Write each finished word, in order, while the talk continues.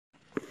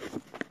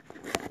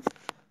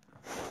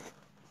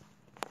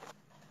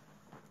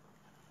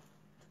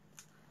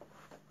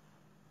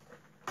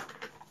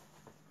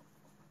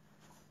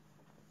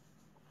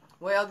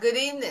Well, good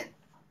evening.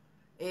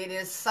 It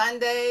is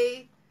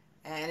Sunday,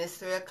 and it's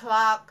 3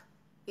 o'clock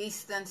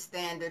Eastern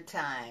Standard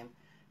Time.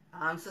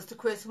 I'm Sister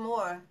Chris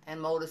Moore, and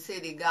Motor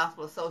City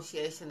Gospel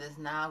Association is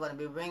now going to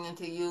be bringing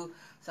to you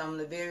some of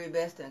the very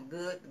best and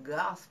good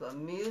gospel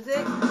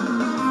music.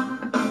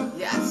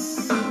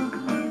 Yes.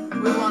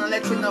 We want to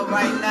let you know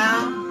right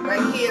now,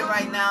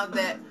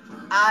 that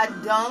I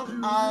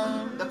don't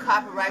own the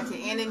copyright to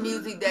any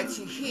music that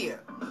you hear.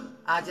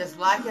 I just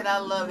like it, I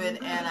love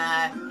it, and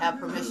I have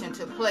permission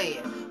to play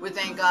it. We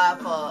thank God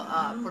for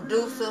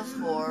producers,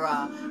 for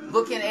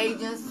booking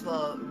agents,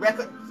 for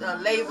record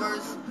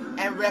labels,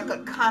 and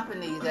record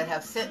companies that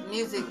have sent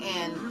music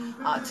in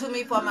to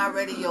me for my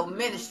radio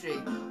ministry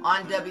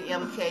on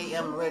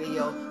WMKM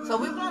Radio. So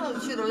we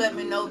want you to let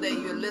me know that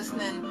you're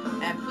listening,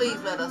 and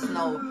please let us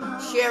know.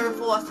 Share it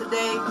for us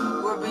today.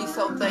 We'll be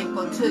so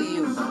thankful to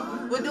you.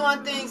 We're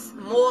doing things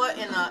more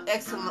in an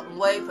excellent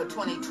way for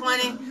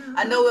 2020.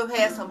 I know we've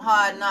had some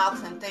hard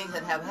knocks and things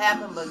that have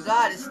happened, but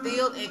God is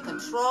still in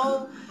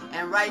control.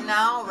 And right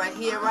now,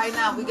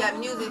 we got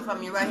music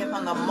from you right here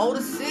from the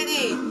Motor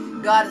City.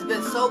 God has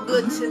been so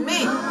good to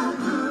me.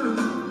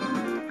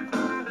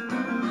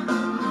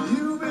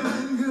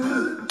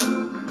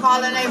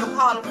 Call a neighbor,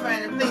 call a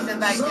friend, and please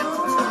invite them to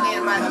tune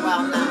in right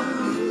about now.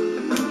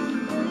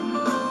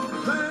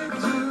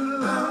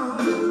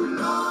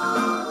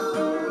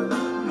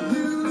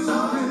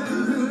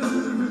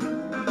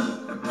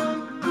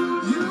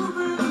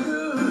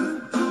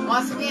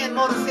 Once again,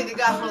 Motor City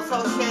Gospel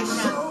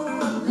Association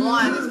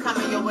 1 is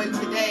coming your way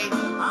today.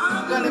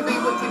 We're going to be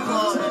with you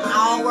for an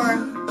hour.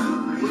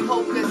 We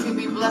hope that you'll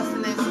be blessed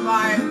and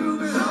inspired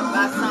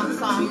by some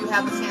song you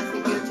have a chance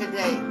to hear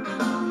today.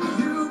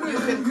 You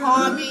can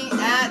call me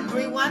at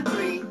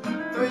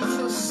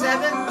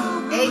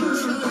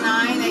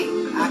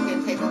 313-327-8298. I can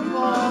take a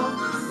call.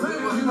 We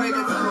will pray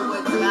that you will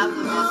with you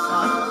after this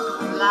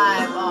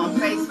live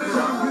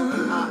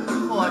Facebook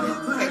recording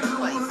takes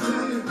place.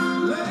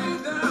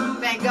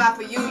 Thank God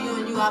for you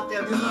and you out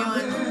there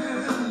viewing.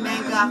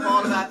 Thank God for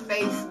all of our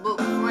Facebook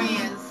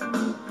friends.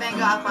 Thank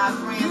God for our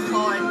friends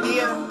far and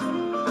near,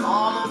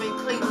 all over in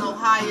Cleveland,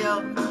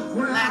 Ohio,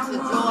 Atlanta,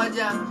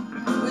 Georgia.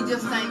 We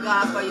just thank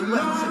God for you.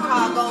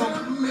 Chicago,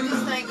 we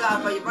just thank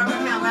God for you.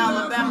 Birmingham,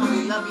 Alabama,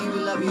 we love you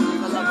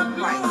with the love of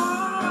Christ.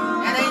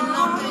 And ain't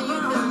nothing you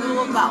can do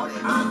about it.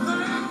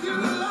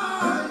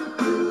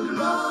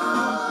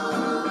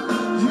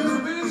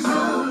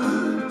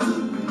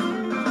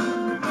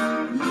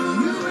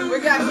 We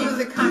got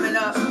music coming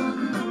up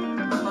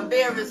from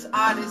various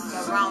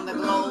artists around the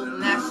globe,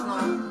 national,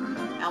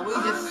 and we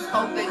just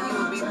hope that you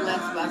will be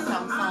blessed by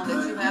some song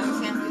that you have a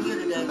chance to hear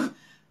today.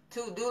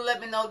 Do let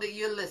me know that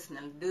you're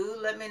listening. Do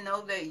let me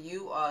know that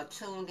you are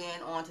tuned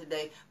in on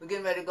today. We're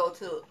getting ready to go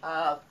to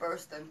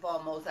first and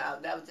foremost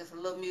out. That was just a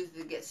little music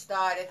to get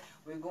started.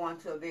 We're going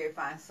to a very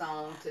fine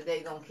song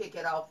today. Gonna kick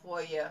it off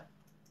for you.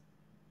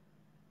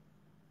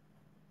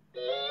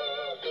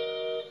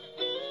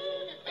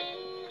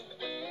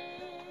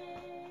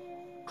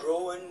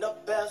 Growing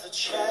up as a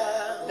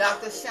child,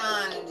 Dr.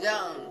 Sean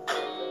Young.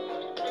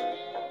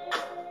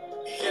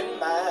 In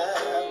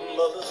my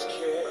mother's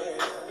care,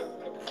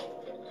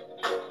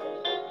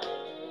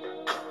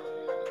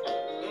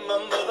 my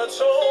mother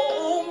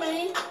told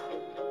me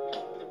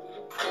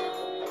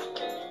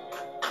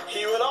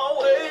he would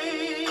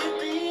always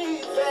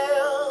be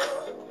there.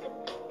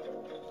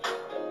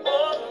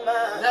 Oh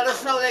my. Let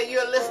us know that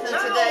you're listening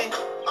now, today.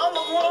 I'm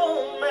a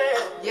grown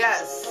man.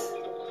 Yes.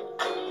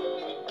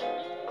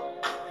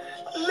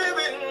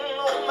 Living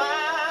on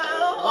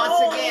my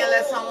Once own. again,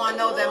 let someone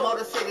know that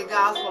Motor City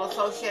Gospel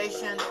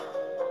Association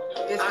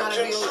is going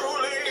to be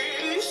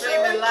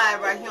streaming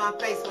live right here on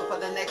Facebook for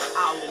the next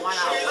hour, 1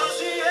 hour.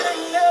 She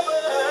ain't never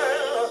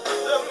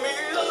left me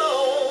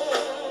alone.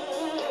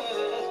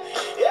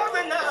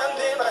 Every now and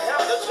then I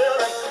have to tell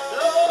her,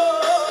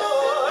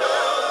 Lord,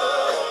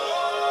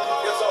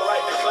 it's all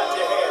right to clap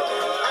your hands.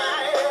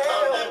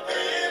 I'm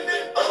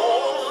depending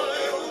on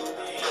you.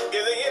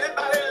 Is there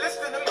anybody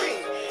listening to me?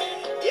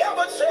 You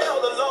ever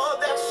tell the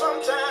Lord that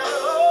sometimes,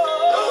 Lord,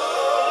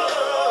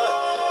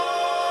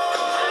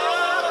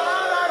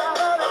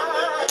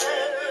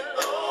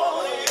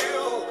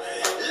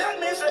 let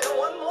me say it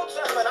one more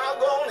time and I'll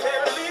go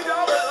ahead and leave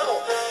y'all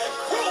alone.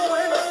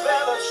 Growing up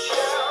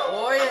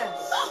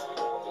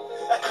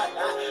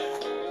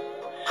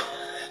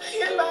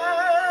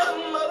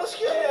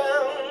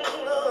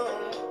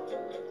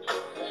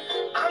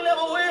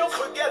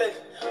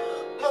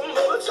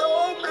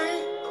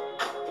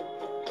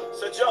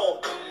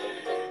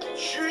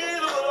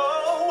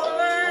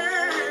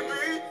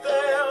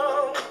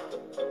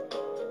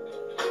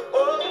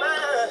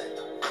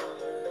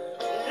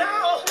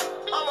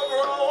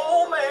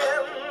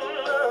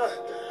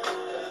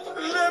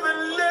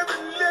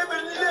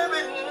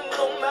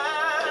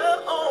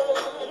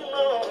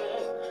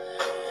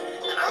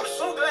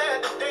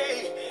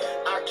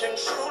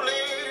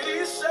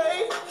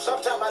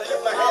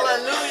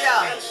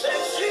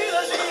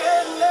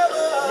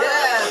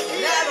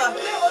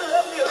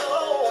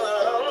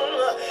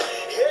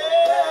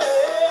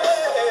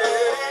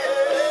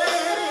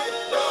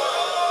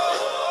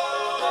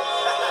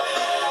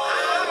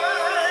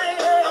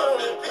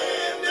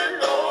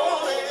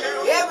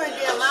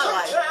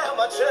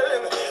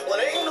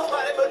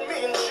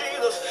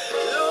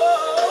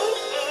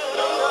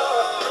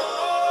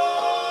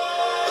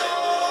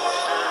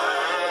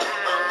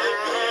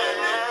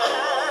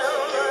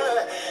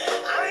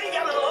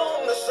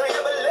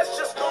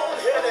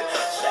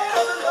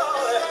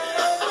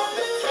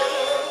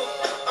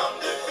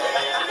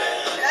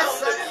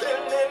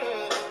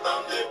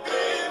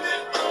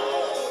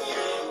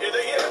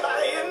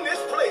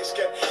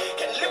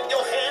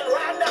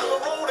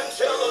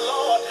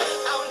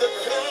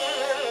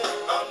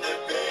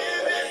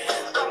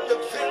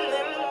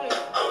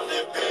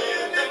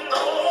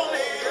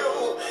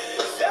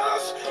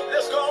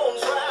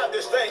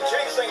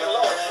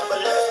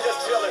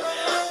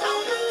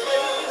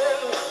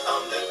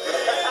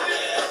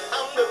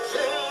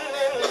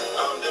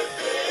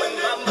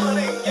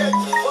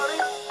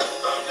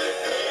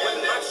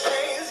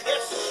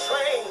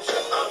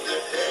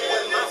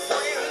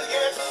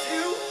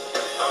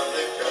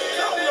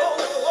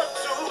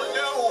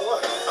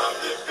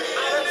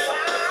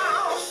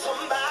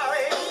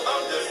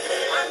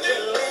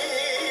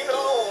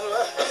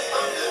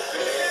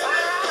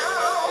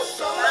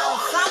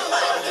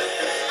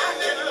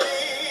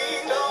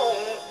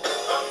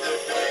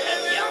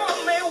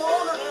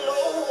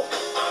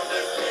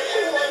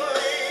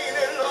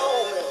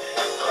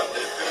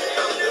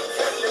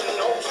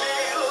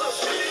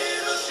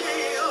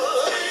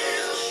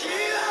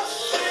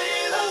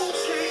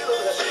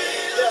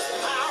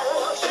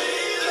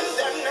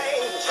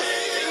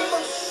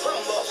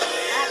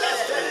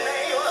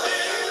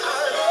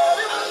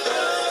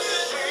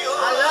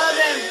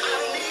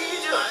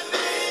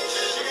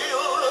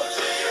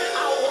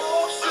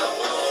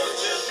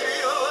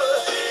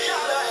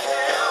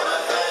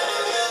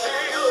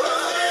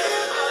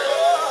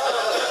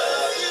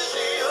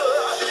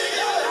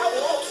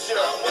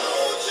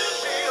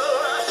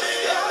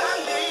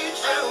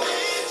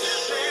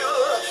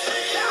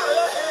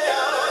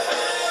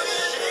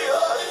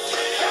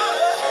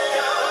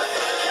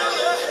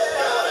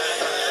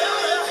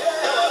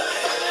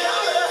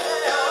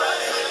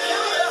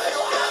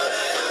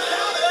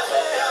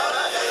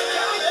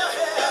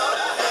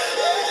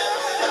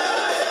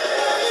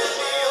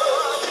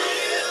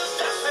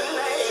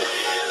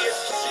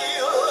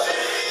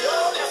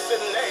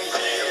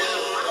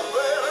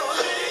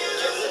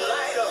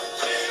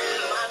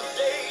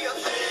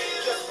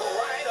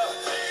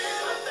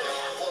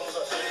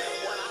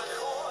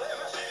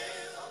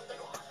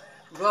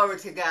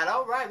to God.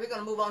 All right, we're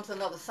going to move on to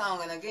another song.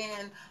 And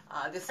again,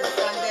 this is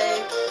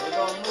Sunday. We're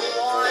going to move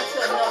on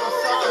to another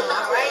song.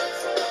 All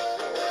right?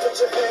 Put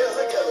your hands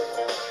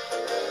together.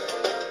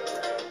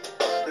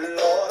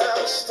 Lord,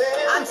 I'm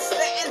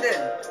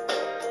standing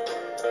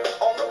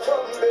on the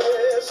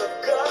promise of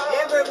God.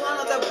 Every one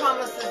of the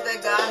promises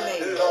that God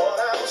made. Lord,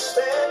 I'm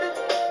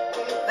standing.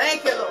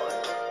 Thank you, Lord.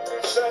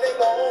 Standing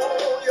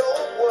on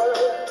your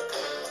word.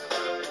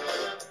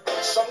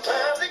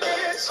 Sometimes it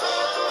gets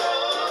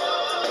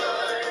hard,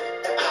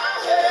 and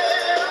I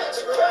have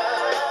to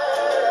cry.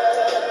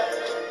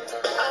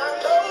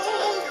 I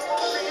know you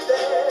will be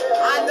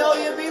there. I know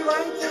you'll be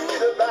right there.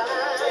 You'll be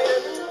by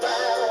and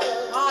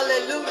by.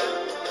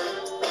 Hallelujah.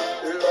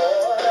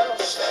 Lord, I'm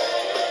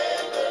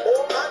standing.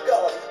 Oh my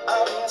God,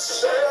 I'm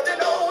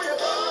standing on your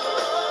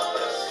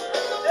promise.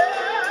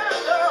 Yeah,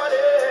 Lord,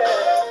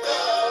 yeah.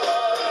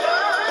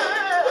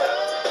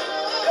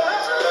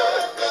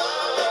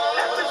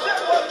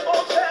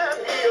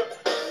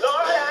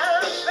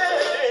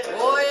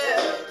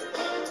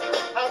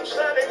 I'm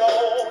standing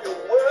on your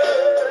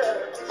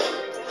word.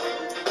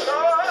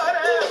 Lord,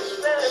 I'm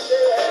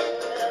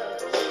standing.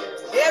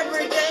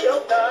 Every day.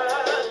 Shall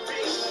not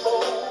be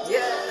moved.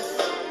 Yes.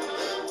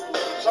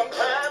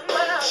 Sometimes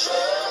my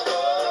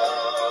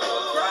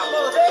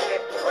Trouble. they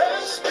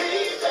press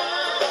me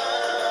down.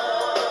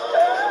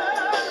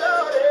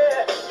 Lord,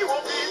 yeah, you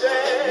will be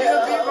there.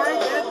 You'll be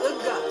right there,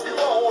 good God. You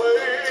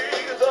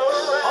always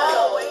around.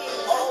 Always.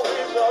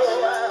 Always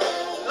around.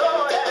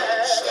 Lord,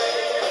 I'm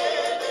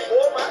standing.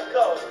 Oh my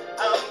God,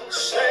 I'm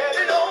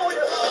standing on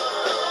your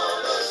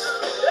promise.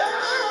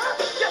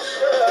 Yes,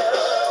 sir.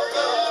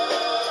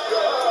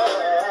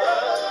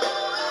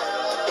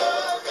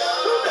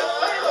 Do me a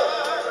favor.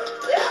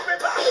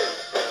 Everybody,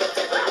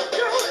 clap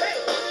your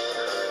hands.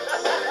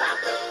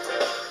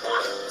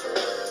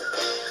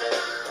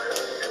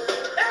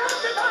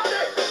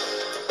 Everybody,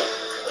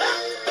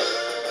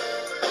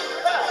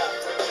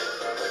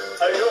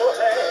 clap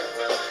your hands.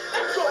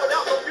 Let's go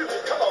without no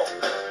music. Come on.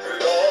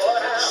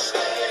 Lord, I'm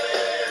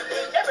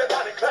standing.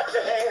 Everybody clap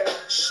your hands.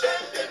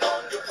 Standing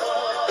on your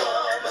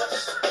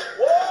promise.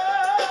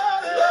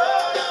 Whoa,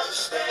 Lord, I'm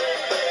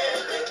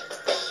standing.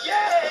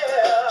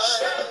 Yeah.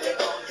 Standing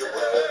on your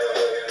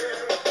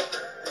word.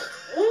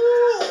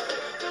 Woo.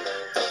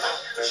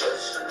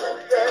 Just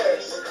won't be.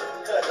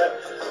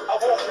 I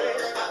won't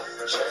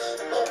be.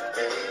 Just won't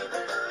be.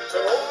 So,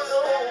 oh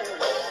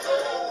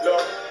no.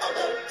 Lord, I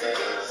won't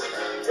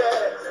be.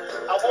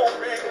 Yeah. I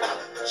won't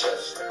be.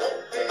 Just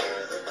won't be.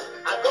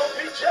 I'm gonna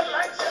be just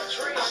like that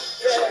tree.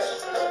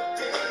 Yeah.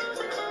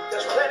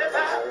 There's plenty of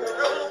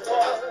river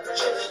water.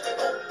 Just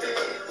won't be.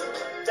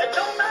 That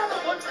no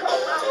matter what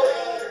comes my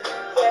way.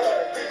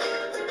 Yeah.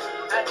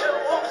 I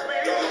just won't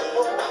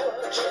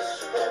be.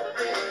 Just won't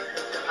be.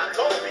 I'm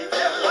gonna be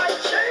just like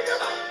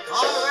Jacob.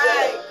 All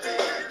right.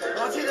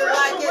 Want you to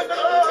like it.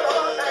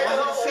 Want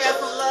you to share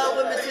some love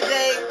with me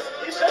today.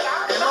 He said,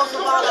 And most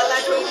of all, I'd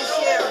like for you to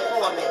share it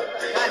for me.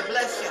 God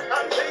bless you.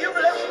 until you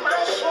bless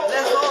my soul.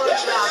 Bless all of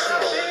you out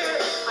there.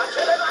 I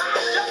tell him,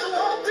 I just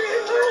won't be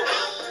moved. I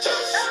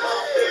just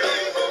won't be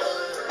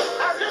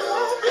moved. I just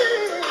won't be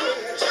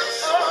moved.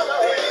 Oh, no.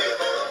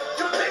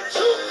 You've been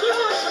too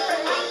good to me.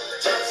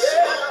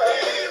 Say,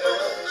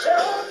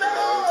 oh, no.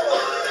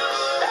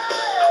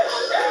 Hey,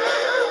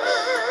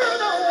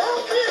 no,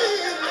 won't be.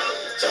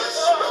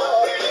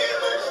 Oh,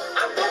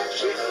 I'm going to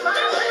keep my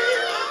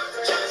hand.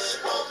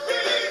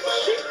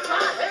 Keep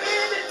my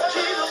hand in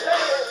Jesus'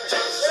 hand.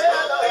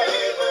 Yeah, no.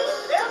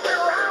 Every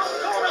round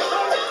gonna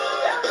go.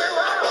 Every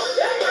round.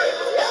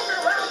 Yeah, every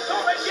round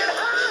gonna get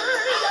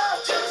higher.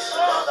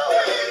 Oh,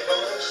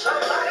 no.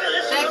 Somebody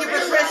listen Thank to you, me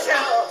Patricia. right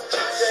now.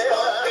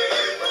 Yeah.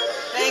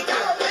 Thank you.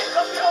 Gotta make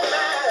up your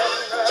mind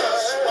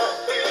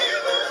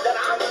that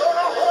I'm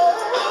gonna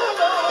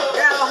hold on.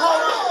 Gotta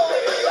hold on.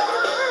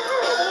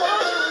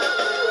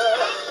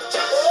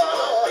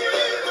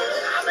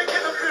 I'm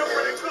beginning to feel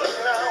pretty good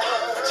now.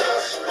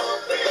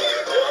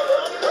 Feel a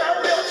little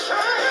prayer wheel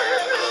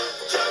turn.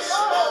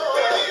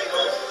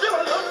 Feel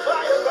a little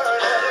fire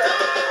burning.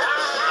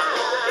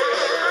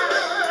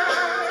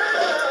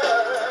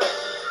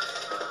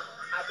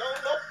 I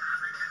don't know.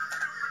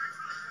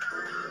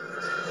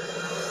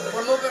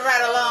 We're moving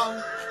right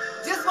along.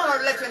 Just want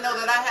to let you know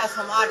that I have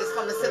some artists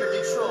from the city of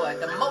Detroit,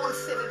 the Motor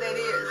City that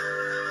is,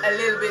 a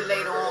little bit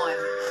later on.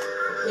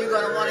 You're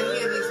going to want to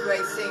hear these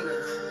great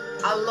singers.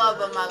 I love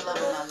them, I love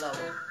them, I love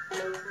them.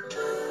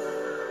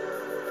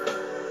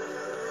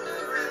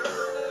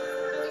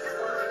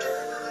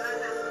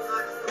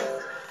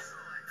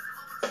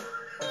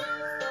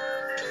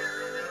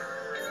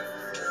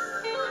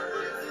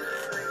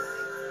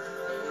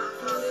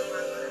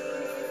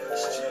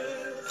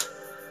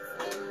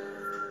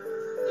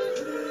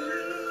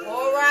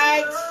 All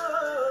right.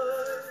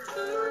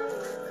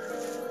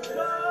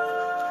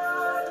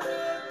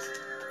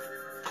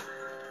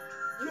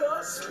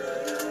 Your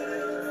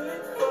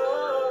spirit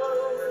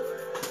fall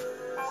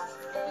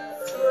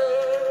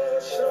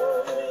fresh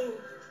on me.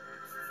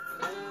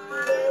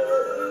 Let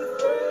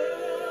it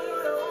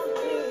rain on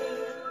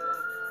me.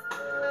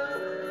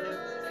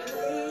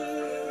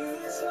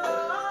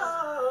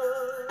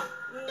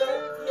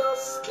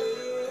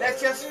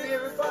 Let your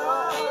spirit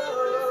fall.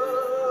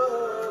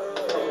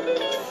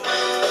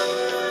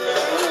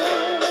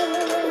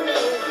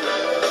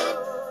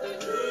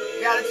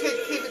 Gotta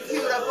keep it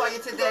queued up for you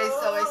today,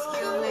 so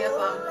excuse me if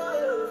I'm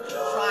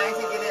trying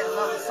to get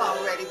another song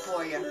ready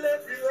for you.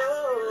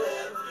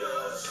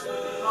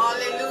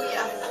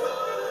 Hallelujah.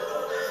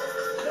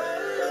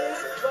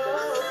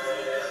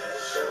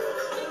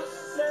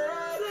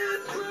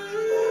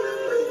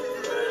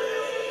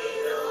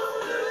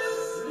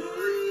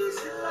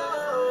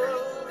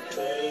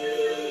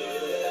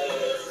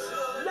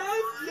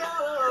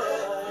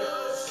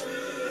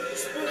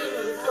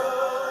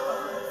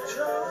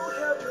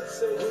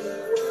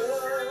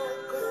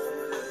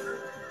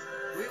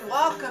 We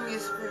welcome you,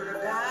 Spirit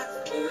of God.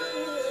 In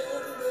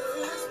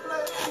this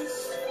place,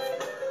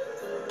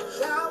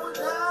 shower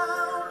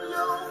down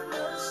your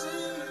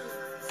mercy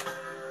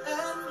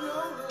and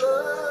your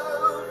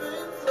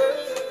loving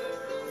grace.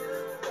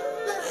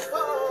 Let it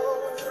fall.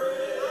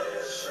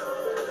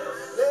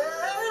 Let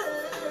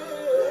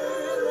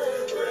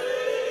it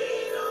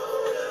rain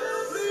on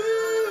us.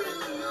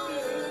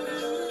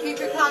 Keep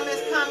your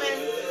comments coming.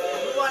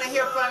 We want to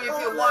hear from you if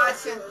you're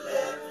watching.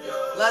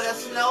 Let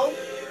us know.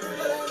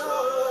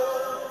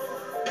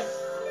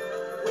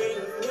 We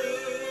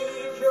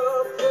need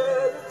your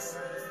presence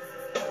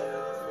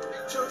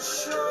to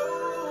show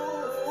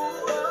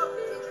up.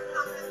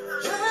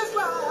 Just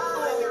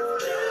like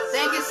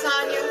thank you,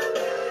 Sonia.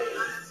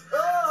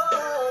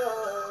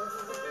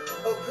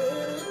 A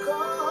penny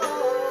call.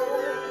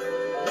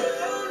 Let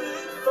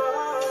it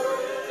fall.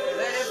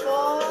 Let it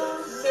fall.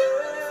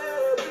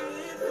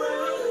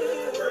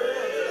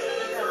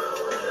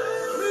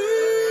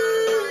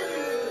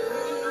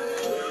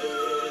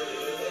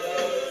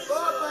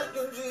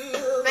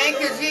 Thank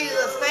you,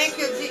 Jesus. Thank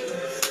you,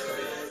 Jesus.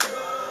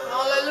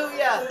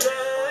 Hallelujah.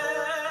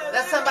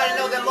 Let somebody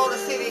know that Motor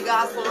City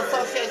Gospel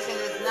Association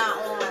is now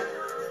on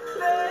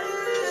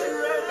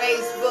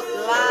Facebook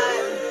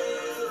Live.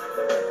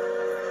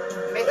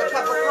 Make a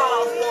couple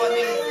calls for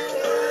me.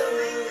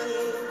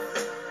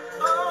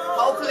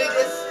 Hopefully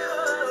this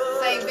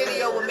same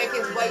video will make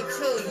its way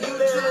to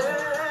YouTube,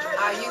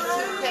 our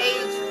YouTube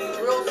page,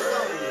 real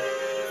soon.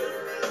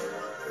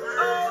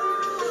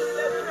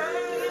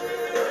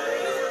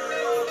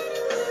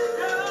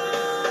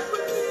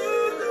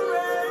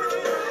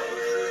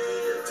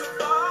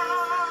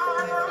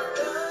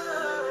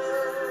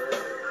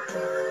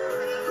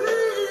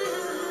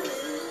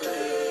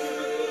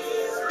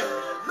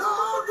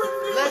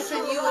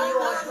 Blessing you and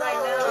yours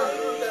right now.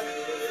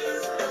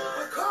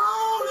 We're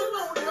calling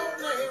on your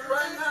name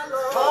right now,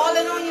 Lord.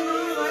 Calling on your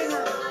name right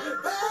now.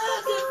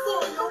 Begging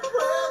for your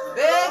presence.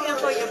 Begging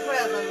for your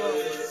presence, Lord.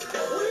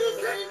 We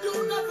can't do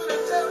nothing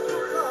until you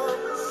come.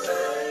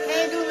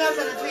 Can't do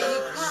nothing until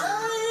you come.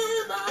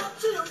 Save our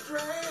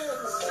children.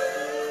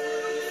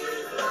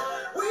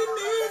 We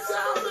need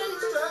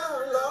salvation,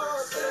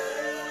 Lord.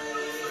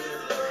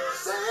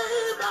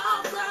 Save our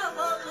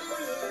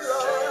families,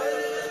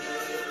 Lord.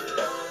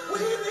 We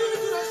need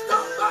you to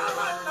stop by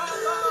right now,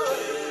 Lord.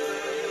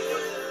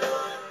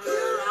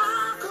 Heal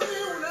our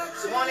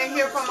community. Want to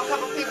hear from a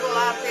couple people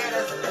out there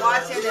that's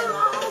watching and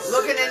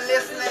looking and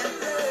listening.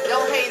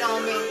 Don't hate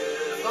on me.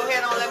 Go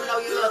ahead and let me know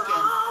you're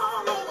looking.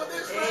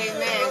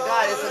 Amen.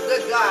 God is a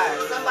good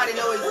God. Somebody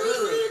know He's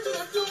good.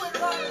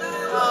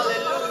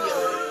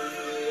 Hallelujah.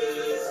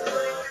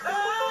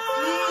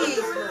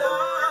 Please,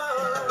 Lord.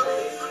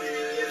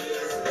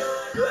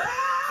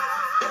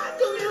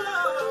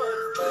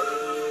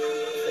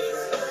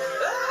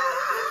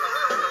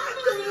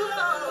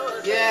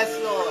 Yes,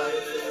 Lord.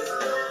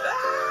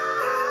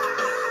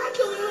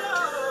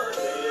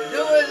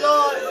 Do it,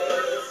 Lord.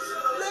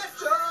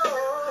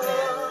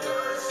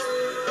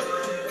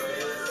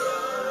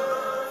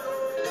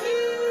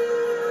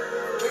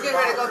 We're getting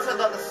ready to go to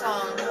another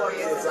song for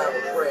you. It's our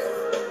prayer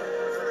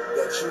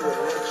that you would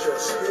let your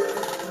spirit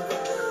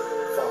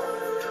fall.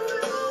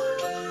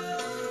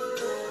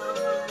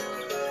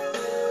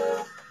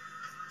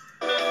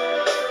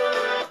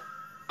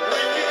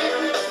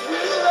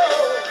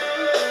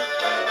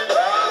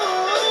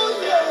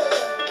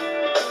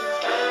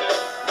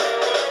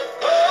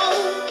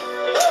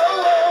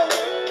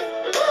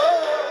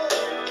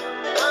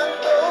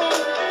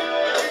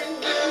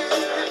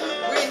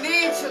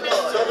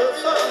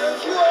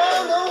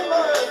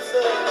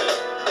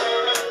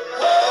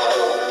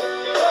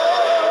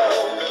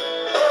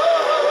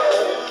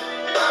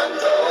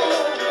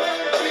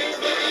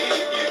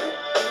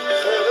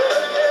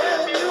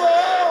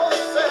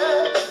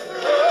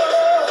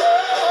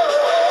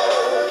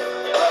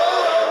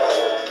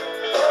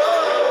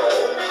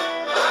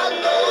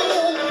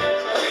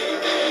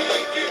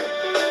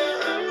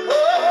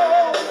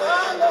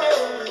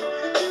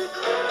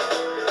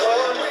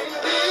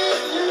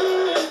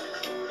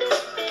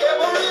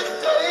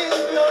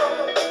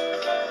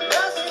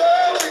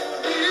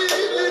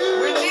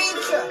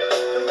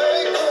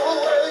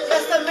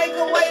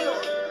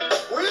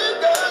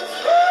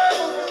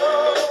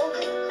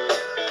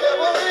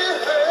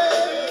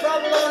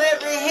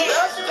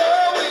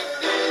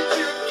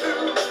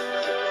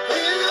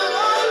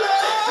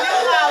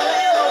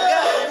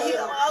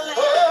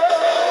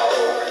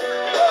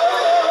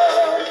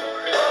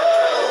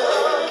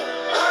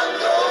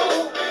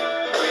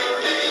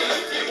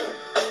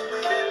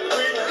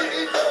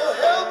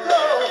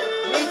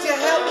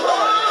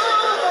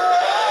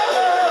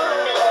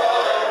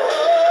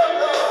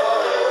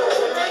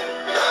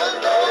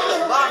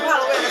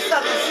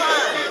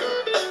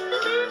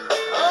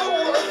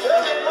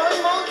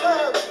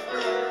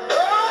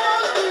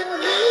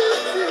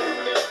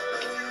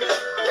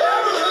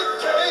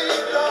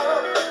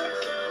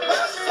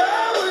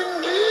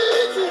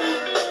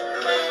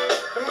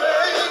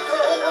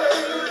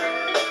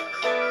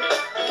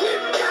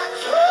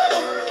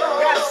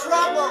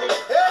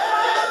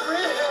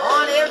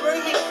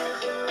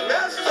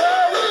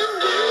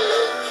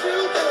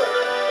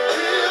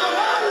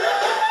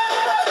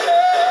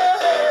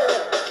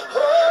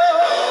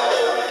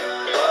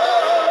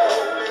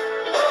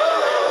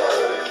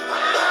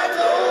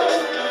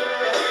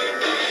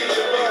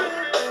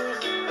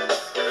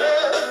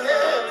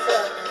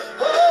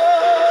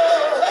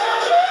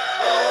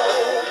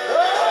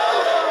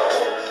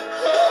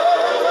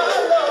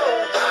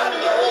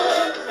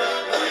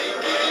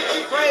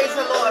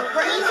 Lord.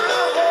 Praise Him.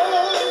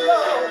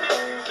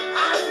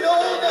 I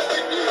know that we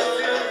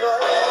need you,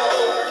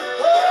 Lord.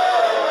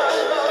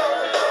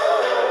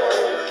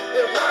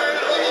 And when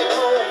we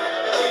go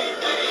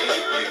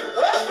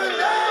up and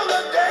down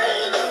the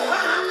dangerous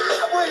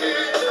highway,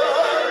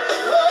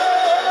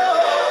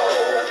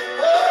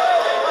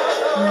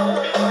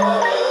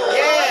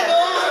 Yes.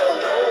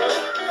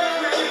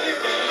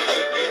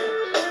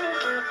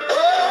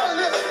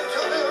 listen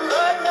to me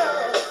right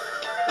now.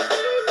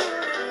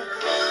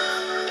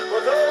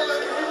 For those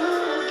of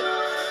you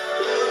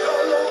who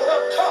don't know what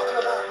I'm talking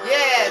about,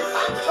 Yes.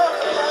 I'm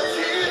talking about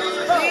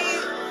Jesus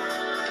Christ.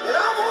 And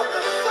I want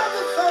the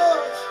seven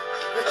sons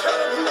to tell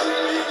them who we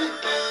need.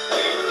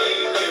 We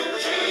need you,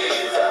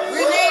 Jesus. We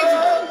need you.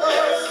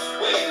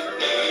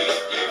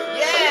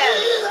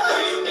 Yes, we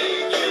Yes.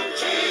 need you,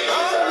 Jesus.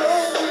 I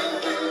know we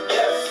need.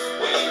 Yes,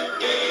 we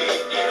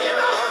need you. In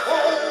our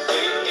home,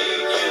 we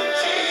need you,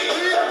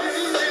 Jesus. We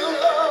need you,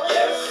 Lord.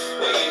 Yes,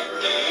 we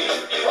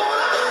need you. On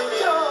our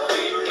job,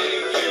 we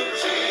need you,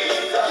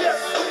 Jesus.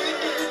 Yes, we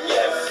need.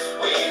 Yes,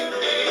 we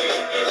need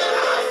you. In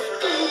our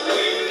school,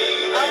 we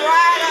need you. All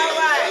right, all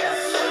right.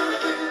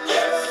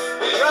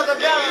 Yes, we Brother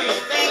Bellamy,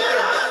 thank you.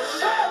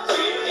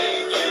 we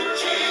need you,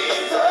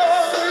 Jesus.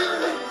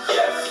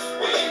 Yes,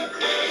 we need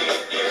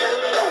you.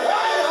 In the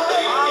White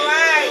House, All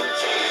right.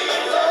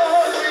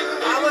 Lord, we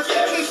need I wish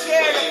you keep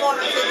sharing it for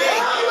them today.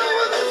 all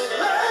over this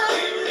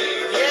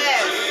land.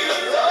 Yes.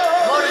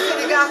 Motor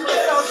City Gospel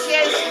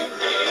Association.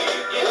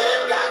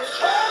 We've got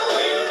trouble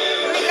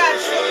We got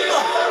trouble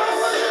all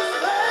over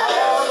this land.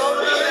 all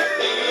over the land.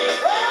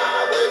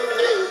 Oh, we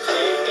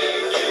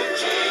need you,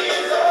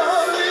 Jesus.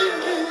 Lord, we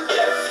need you.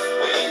 Yes,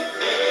 we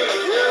need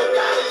you. You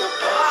got the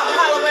I'm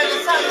Holloway, the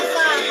Son of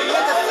Son from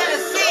Memphis,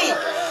 Tennessee.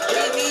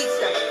 We need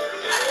you.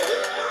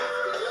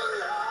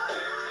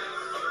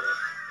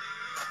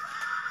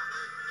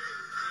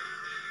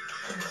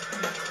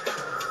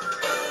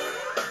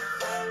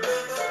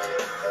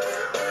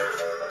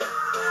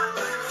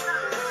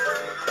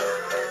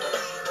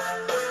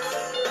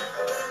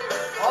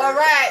 All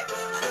right.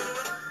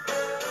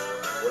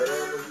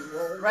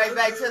 Right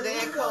back to the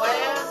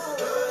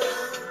NCOAS.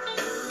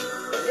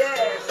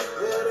 Yes.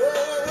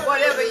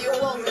 Whatever you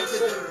want me to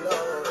do.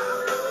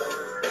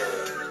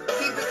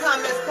 Keep the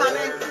comments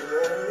coming.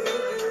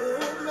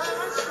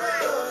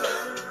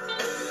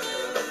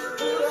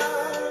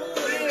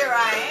 Here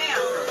I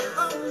am.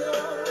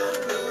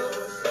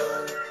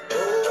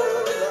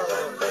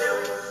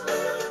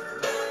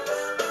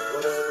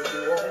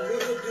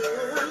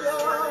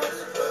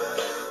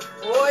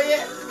 Oh,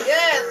 yes.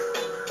 Yes.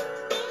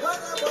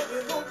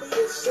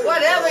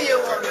 Whatever you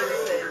want me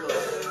to say,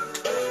 Lord.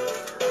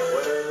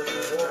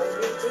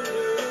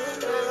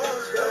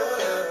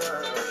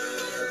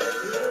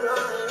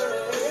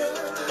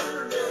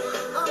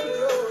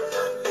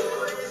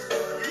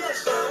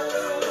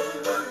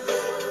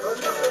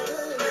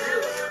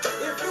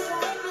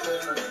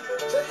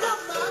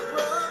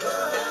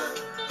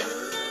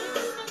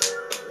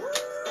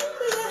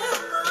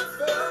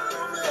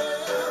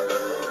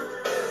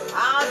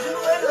 I'll do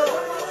it,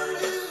 Lord.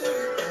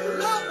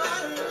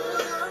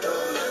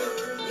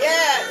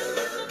 Yes.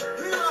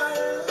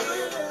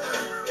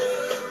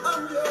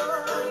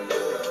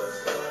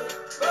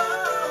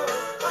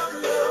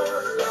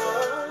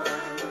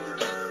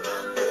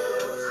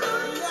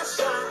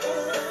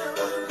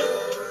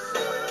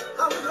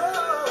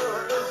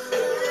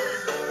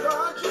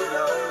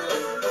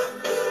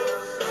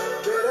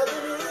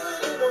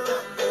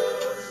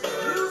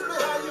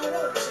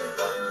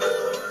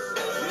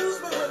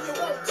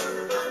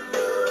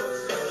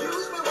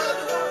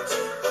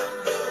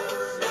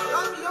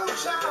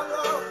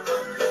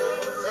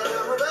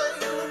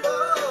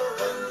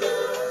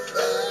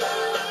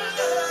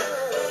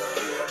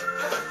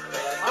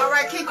 All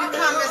right, keep your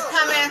comments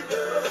coming.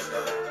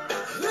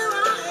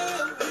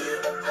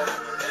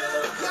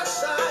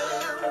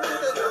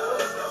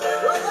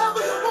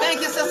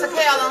 Thank you, Sister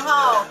Carolyn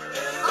Hall.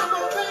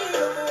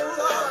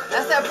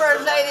 That's that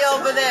first lady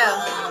over there.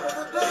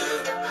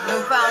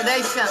 New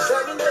Foundation.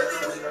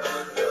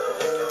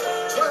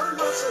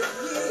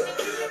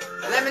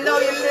 Let me know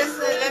you're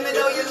listening. Let me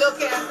know you're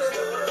looking.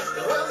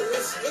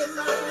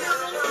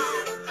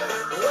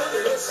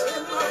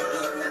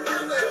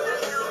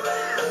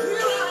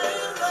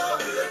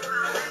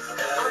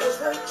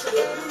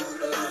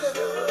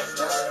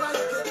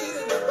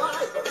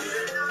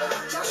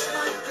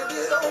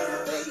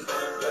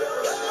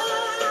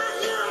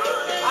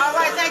 All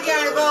right, thank you,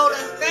 Ernie Golden.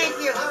 Thank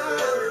you.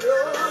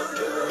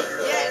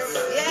 Yes,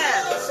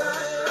 yes.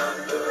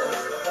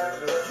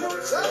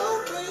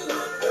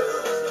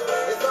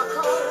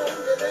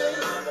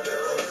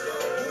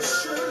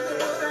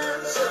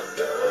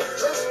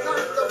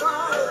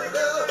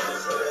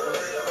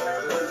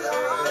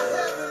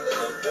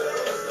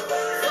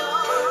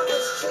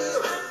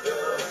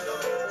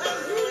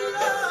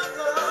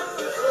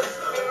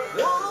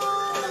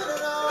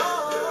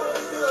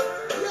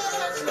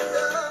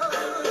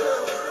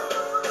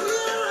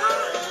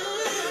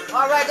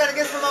 All right, gonna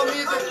get some more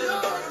music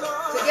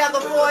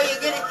together for you.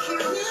 Get it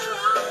cute.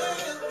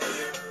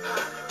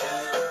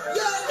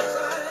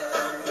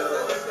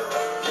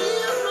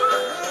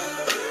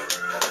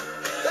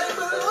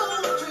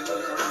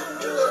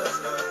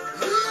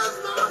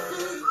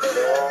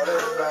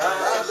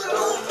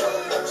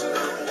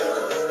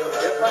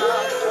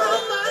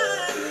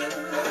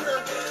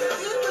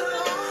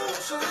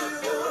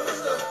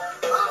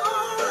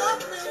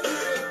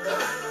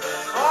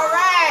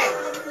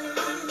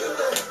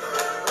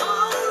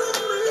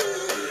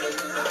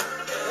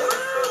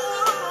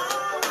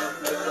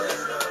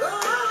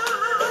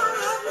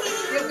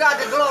 God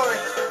the glory.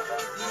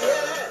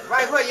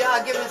 Right where you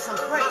are, give him some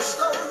praise.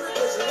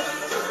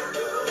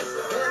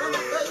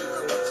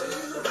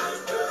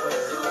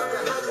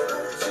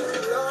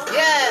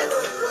 Yes.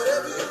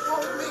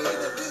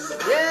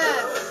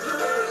 Yes.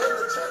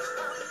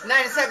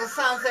 92nd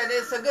Psalm said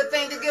it's a good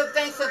thing to give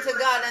thanks unto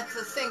God and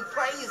to sing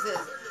praises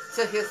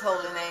to his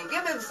holy name.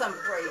 Give him some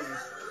praise.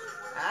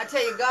 I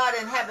tell you, God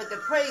inhabit the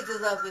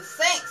praises of his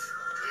saints.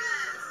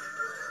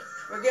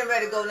 We're getting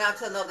ready to go now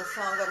to another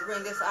song. I'm going to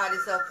bring this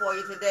artist up for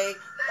you today.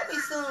 We'll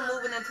be soon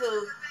moving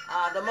into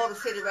the Motor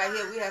City right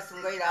here. We have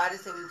some great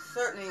artists, and we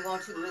certainly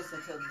want you to listen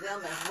to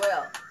them as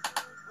well.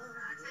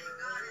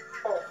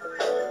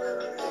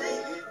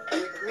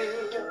 Pick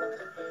me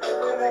up.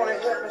 Come on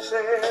and help me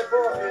say,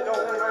 boy, if you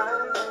don't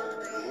mind.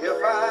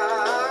 If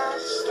I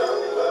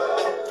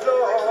stumble,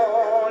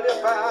 Lord,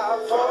 if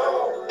I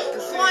fall,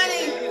 It's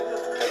funny.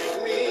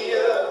 pick me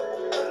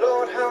up.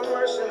 Lord, have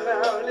mercy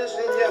now.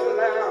 Listen here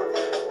now.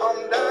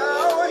 I'm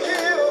down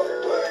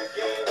here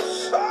working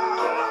so I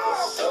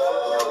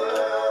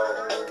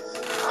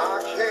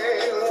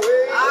can't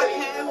wait. I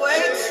can't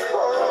wait.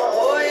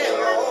 Oh,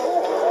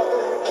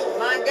 yeah.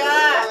 My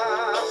God.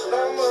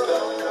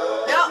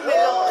 Help me,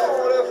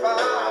 Lord. If I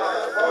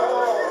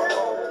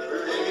fall,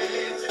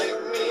 please pick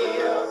me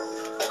up.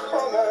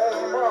 Come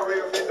on,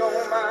 Mario, if you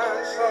don't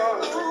mind, son.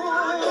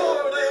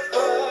 Lord, if I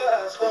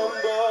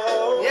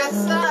stumble, Yes,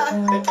 sir.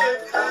 and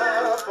if I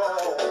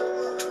fall,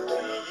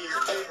 please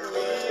pick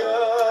me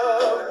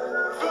up.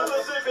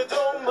 Fellas, if you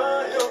don't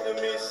mind helping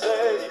me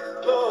say,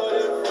 Lord,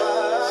 if I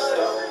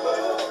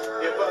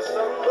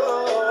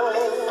stumble,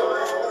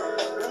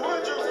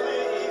 would you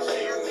please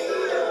pick me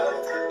up?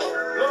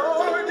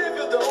 Lord, if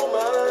you don't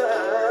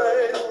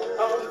mind,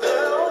 I'm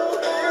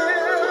down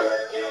here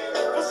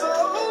for so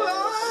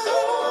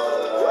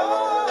long.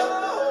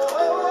 I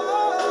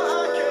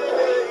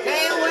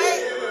Can't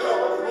wait.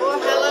 Oh,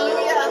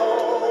 hallelujah.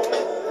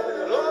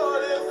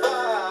 Lord, if I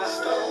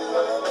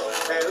stumble,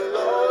 and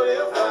Lord,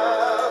 if I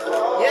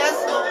fall, Yes,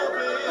 Lord.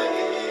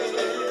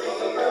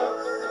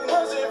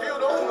 once if you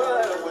don't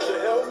mind, would you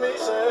help me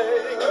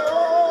say,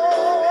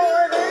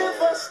 Lord,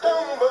 if I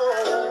stumble,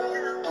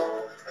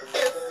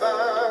 if I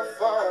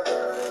fall,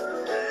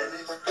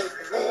 please pick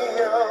me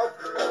up.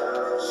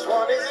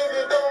 Swannies, if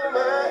you don't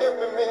mind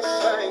helping me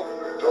sing,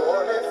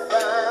 Lord, if I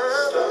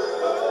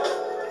stumble,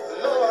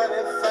 Lord,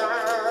 if I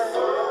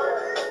fall,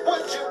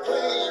 would you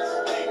please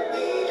pick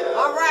me up?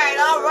 All right,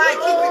 all right.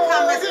 Keep your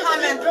comments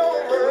coming.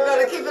 We're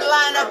going to keep it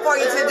lined up for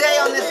you today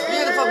on this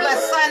beautiful,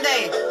 blessed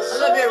Sunday. A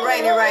little bit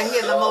rainy right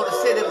here in the Motor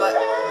City, but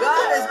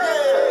God is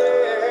good.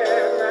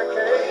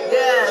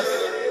 Yes.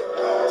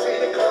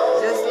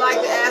 Just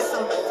like to ask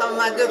some of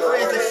my good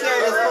friends to share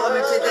this for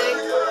me today.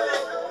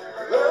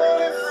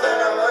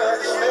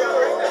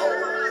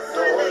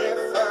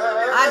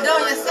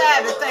 Adonia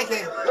Savage, thank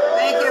you.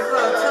 Thank you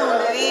for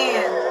tuning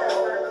in.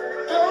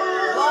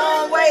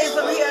 Long ways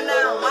from here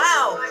now.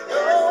 Wow.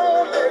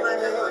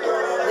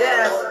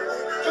 Yes.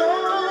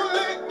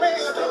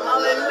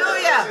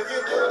 Hallelujah.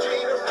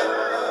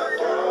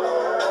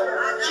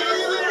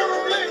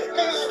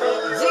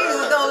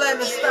 Jesus, don't let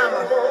me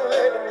stumble.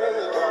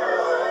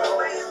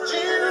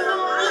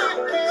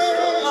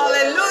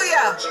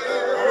 Hallelujah.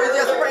 We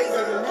just praise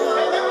him.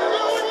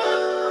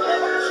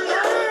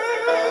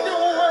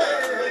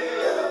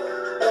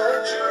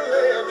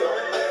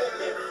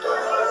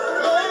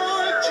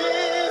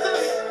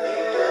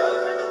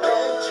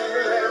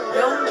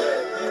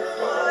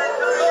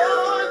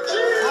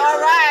 All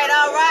right,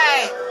 all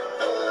right.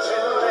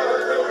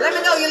 Let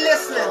me know you're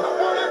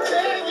listening.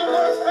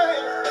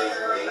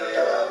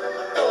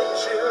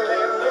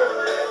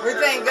 We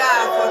thank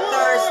God for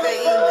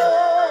Thursday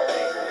evening.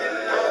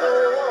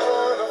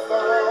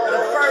 The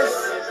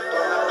first,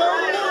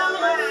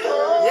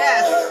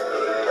 yes,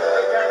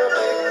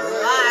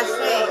 live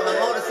stream of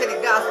Motor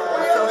City Gospel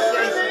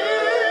Association.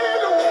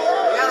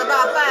 Got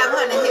about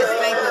 500 hits,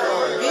 thank you,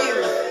 Lord.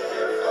 Views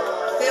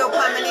still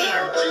coming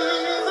in.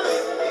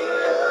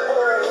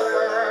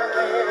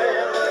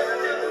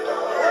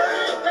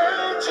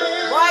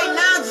 Right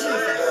now,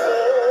 Jesus.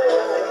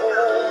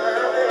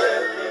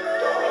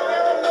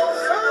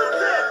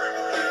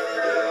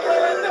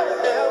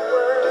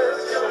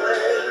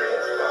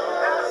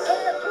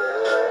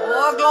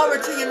 Oh,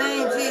 glory to your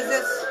name,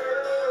 Jesus.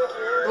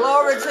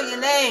 Glory to your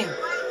name.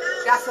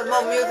 Got some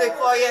more music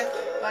for you.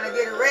 Gonna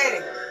get it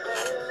ready.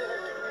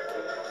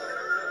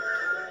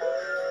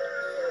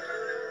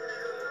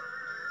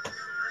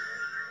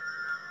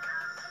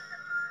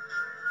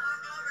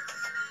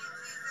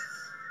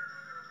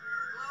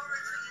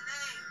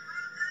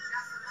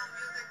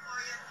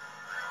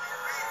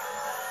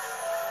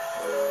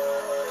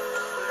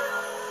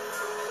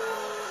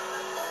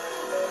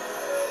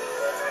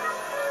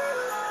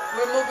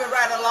 We're moving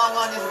right along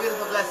on this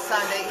beautiful, blessed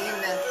Sunday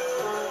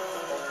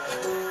evening.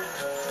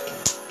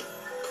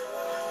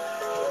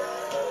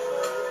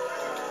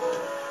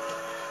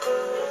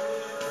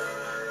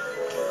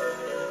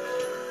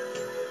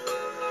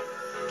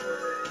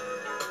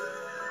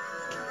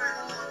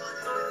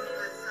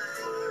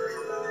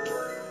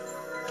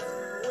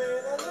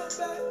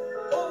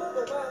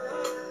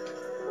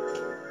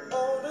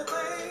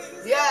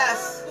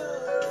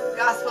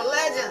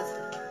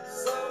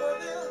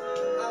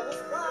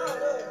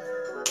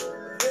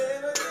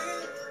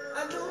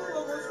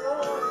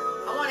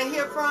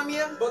 from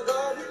you, But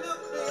God, you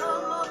look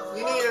beyond my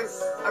you need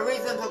a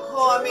reason to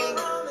call me.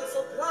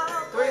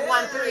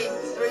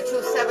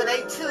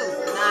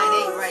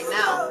 313-327-8298 right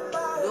now.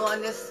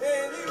 Doing this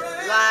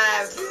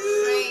live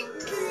stream.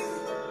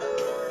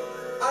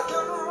 I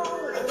done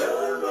wrong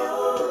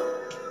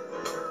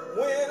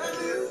when I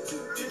knew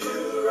to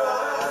do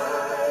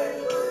right.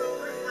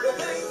 The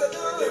things I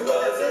done, it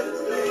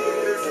wasn't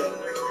pleasing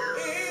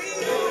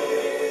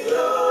in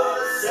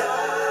your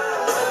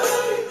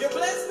sight. You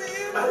blessed me,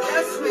 You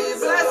blessed me.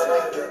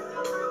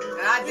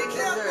 And I didn't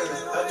deserve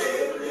it.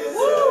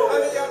 Woo! I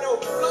mean, y'all know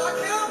God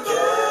kept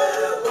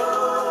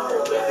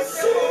on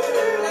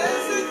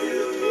blessing you.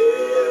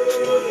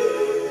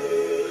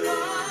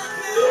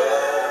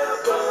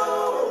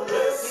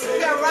 He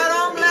kept right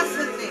on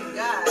blessing me.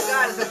 God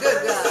is a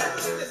good God.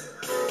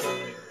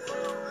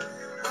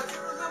 I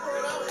can remember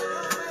when I was a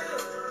young man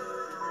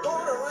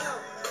going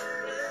around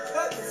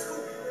cutting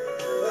school,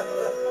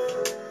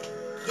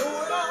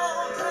 doing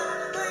all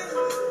kinds of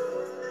things.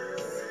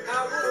 I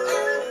was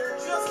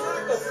acting just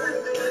like a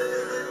fool.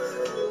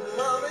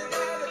 Mom and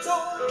Daddy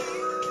told me,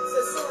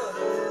 said, son,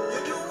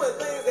 you're doing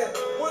things that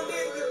one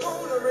day you're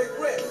gonna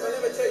regret. But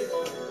let me tell you,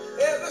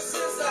 ever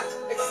since I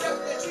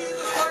accepted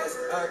Jesus Christ,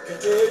 I can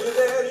tell you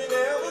that He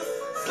never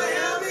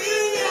failed me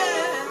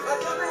yet. I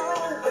done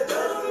wrong.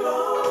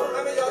 I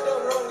mean, y'all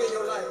done wrong in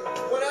your life.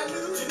 When I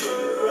knew to do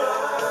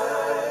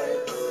right,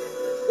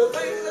 the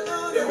things I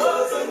done, it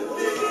wasn't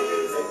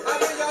pleasing. I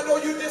mean, y'all know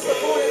you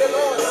disappointed the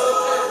Lord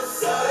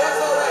sometimes. But that's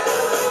all right.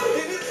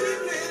 Did He keep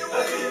you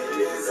anyway?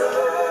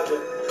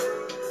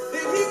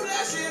 Did He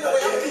bless you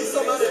anyway? I need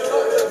somebody to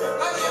talk to.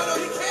 How many y'all know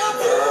He kept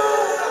you?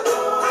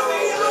 How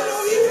many y'all know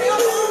He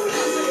kept on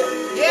blessing you?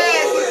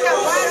 Yes, He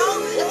kept right on.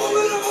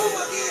 Over and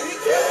over again, He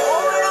kept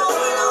Over and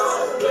over and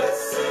over.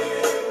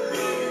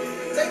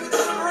 Take me to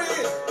the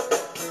bridge.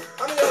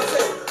 How many y'all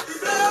say, He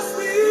blessed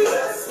me?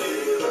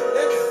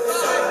 Let me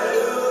fly.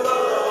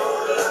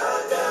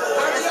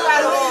 How many y'all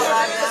Right know on, He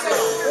right say,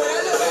 when I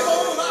look back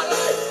over my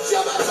life,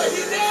 somebody say,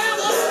 He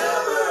never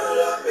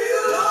left me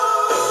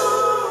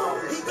alone.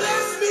 He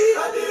blessed me. I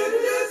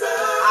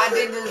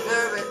didn't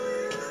deserve it.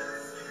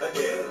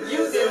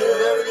 You didn't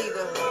deserve it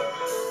either.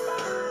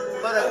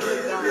 But a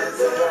good God.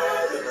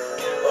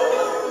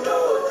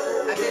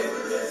 I didn't.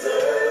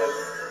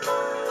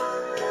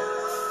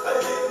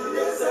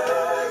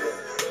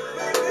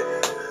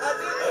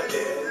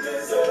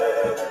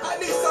 I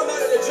need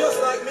somebody that's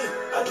just like me.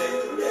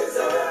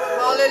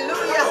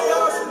 Hallelujah.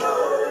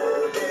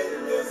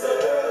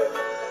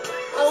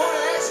 I want to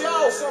ask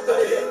y'all something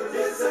today.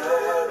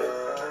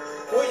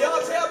 Will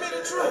y'all tell me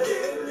the truth?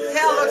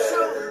 Tell the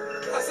truth.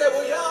 I said,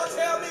 will y'all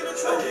tell me the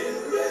truth?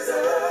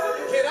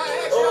 Can I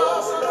ask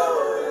y'all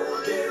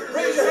something?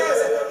 Raise your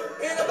hands.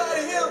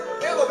 Anybody here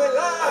ever been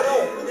lied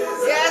on?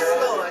 Yes,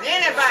 Lord.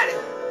 Anybody.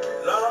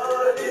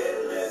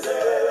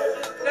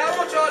 Now I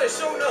want y'all to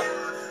show up.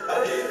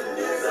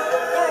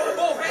 Throw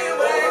both hands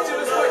when I ask you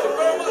this question.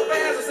 Throw them up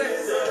fast and say,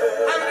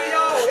 how many of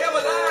y'all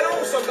ever lied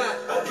on somebody?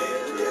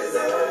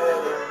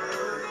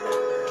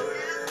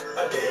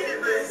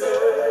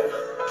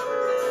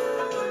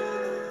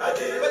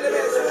 But let me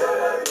ask you,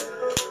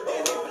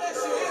 did He bless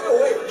you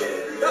anyway?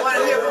 I want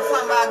to hear from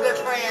some of our good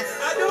friends.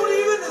 I don't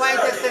even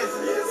Acquaintances.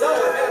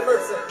 Lord have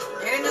mercy.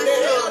 In The this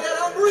hell room. that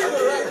I'm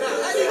breathing right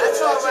now. I need to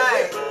That's all touch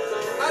right. it.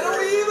 I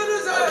don't even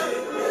deserve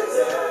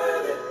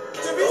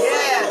to be Yeah.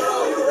 sitting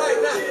before you right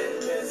now.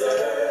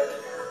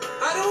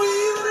 I don't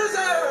even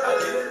deserve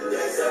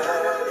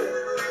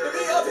to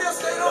be up here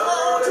staying on my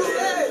own 2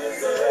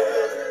 days.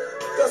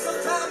 Because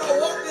sometimes I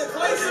walked in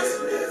places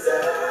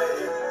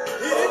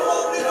He didn't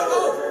want me to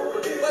go.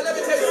 But let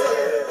me tell you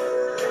something.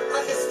 I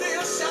can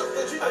still shout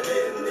for Jesus. I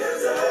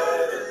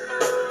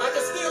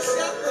can still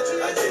shout for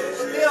Jesus.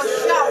 Still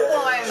shout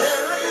for Him.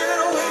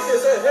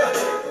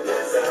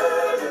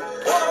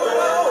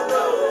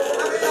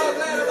 I mean, y'all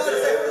glad about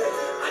it.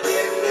 I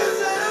didn't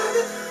deserve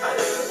it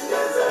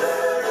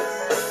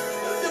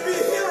to be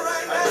here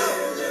right now.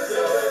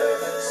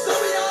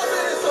 Some of y'all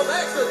been in some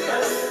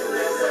accidents.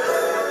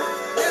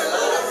 And a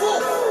lot of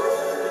folk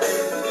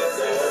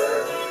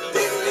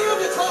didn't live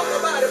to talk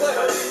about it, but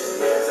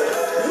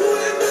you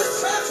in this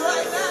church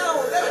right now,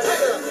 let me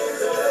tell you,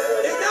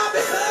 it's not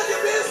because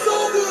you've been so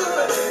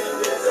good.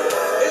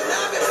 It's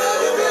not because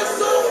you've been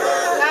so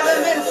kind.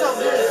 Haven't been so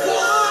good.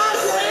 God,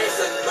 grace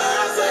and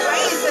mercy.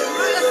 Grace and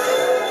mercy.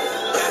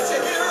 Got you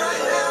here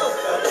right now.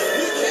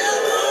 He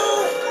kept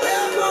on.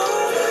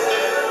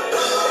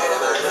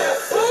 Anybody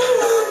say,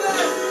 oh, I'm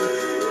glad.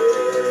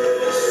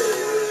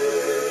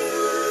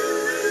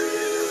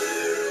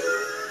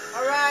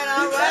 All right, He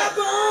all right. kept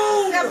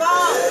on. Keep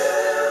on.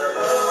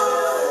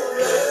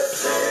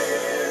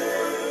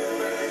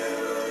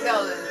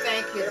 Tell them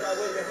thank you. Everybody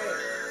wave your hand.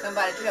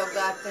 Somebody tell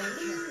God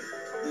thank you.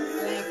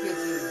 Thank you,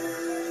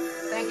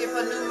 Jesus. Thank you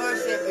for new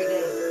mercy every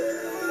day.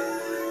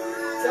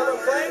 Tell them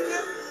thank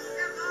you.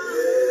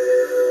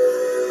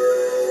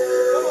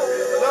 Come on,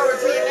 people. Glory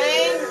to your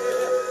name.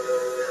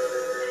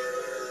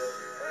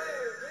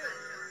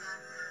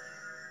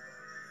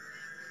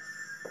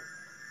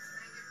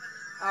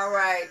 All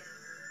right.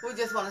 We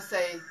just want to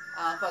say,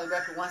 for the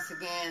record, once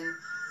again,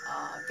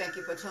 thank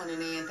you for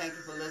tuning in. Thank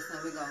you for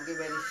listening. We're going to get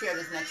ready to share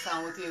this next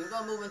song with you. We're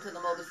going to move into the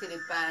Motor City,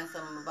 find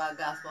some of our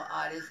gospel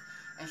artists,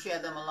 and share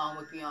them along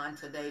with you on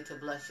today to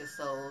bless your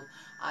soul.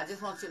 I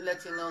just want to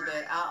let you know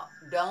that I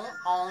don't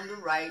own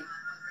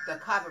the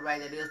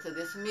copyright that is to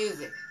this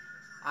music.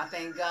 I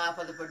thank God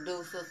for the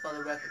producers, for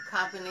the record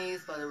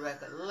companies, for the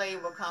record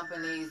label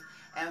companies,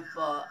 and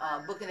for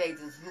booking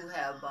agents who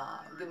have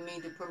given me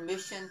the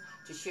permission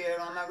to share it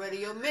on my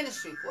radio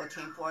ministry,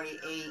 1440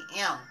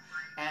 AM.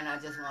 And I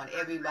just want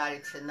everybody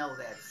to know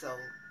that. So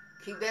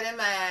keep that in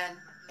mind,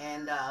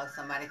 and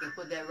somebody can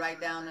put that right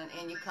down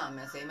in your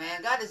comments.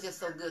 Amen. God is just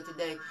so good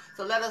today.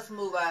 So let us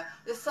move on.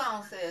 This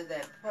song says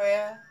that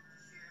prayer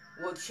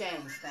will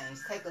change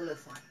things. Take a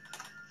listen.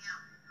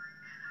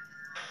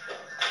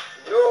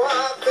 No,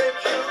 I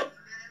thank you.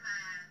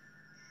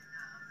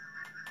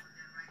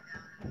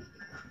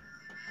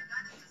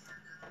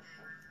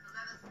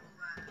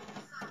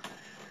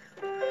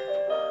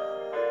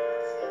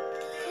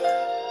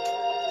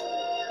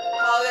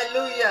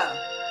 Hallelujah.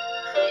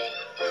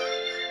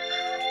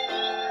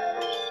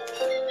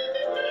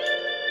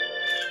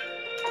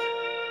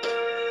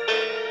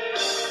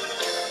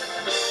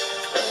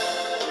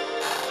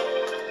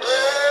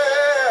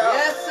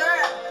 Yes, sir.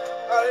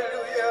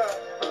 Hallelujah.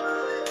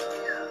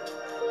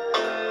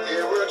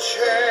 It will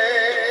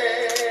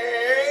change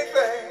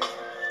things.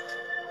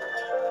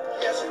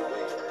 Yes, it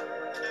will.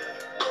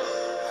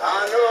 I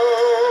know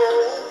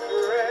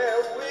prayer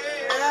will.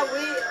 Prayer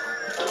will.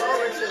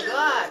 Glory to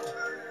God.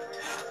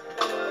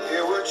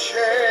 It will change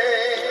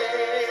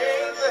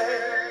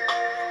things.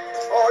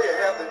 All you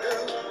have to do,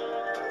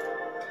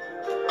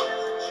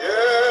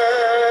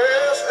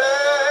 just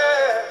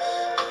ask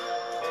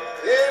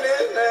in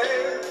His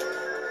name.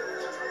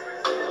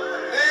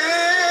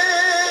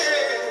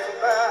 Live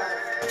by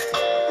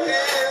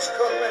His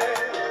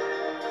command.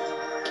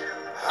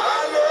 I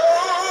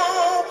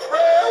know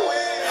prayer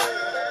will.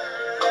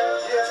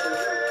 Yes, it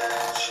will.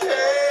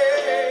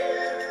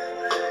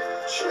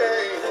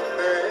 Change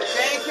things.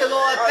 Thank you,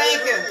 Lord.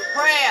 Thank you.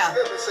 Prayer.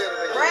 Let me say it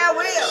again. Prayer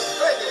will.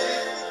 Thank you,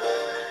 Jesus.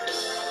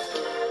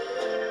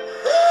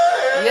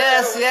 Prayer.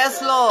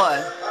 Yes,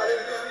 Lord.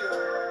 Hallelujah.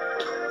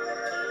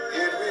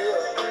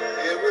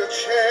 It will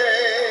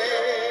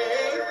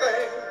change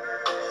things.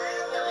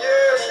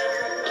 Yes, it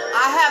will.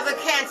 I have the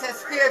cancer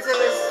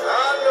spiritualist,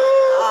 I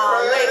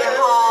know. Lady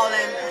Hall,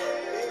 and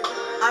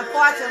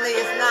unfortunately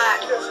it's not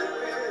Yes, it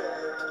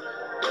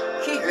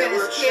will. keeping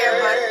his care,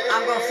 but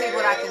I'm going to see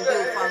what I can do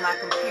from my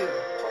computer.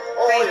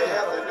 Thank you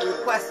for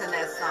requesting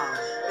that song.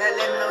 That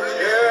let me know you're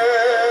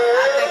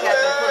listening. I think I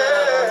can put it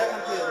up on the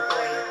computer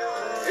for you.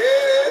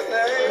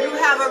 You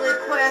have a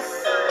request,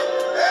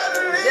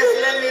 just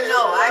let me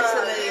know.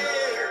 Actually,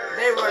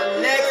 they were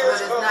next,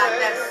 but it's not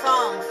that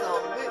song,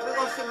 so we're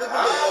going to see what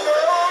we can do.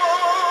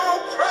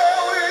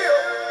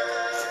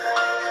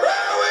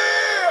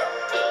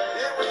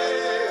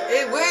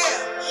 It will.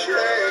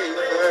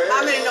 How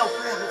many know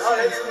prayer will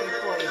change things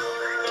for you?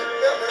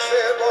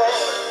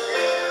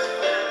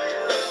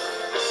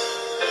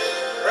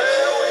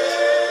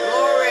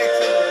 Glory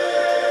to you.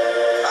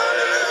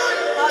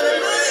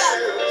 Hallelujah.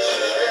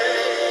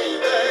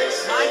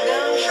 My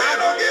God.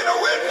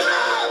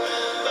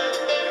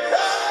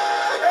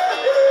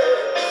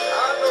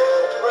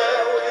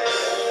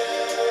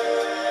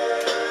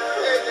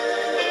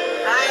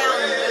 I am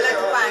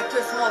electrifying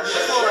Chris Moore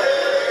before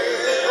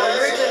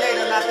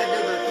originator, not the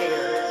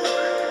duplicator.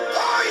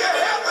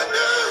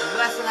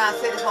 Blessing our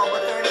city for over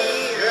 30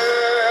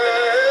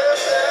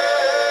 years.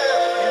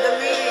 In the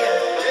media.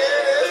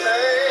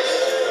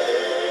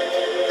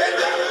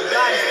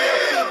 God is still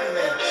keeping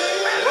me.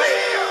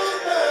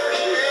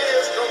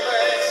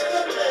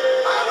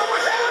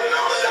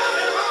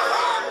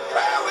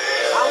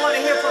 I want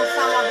to hear from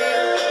some of you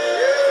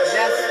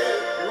that's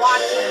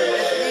watching,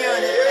 that's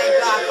viewing, and thank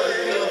God for the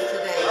views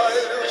today.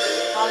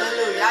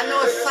 Hallelujah. I know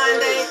it's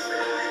Sunday,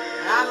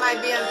 and I might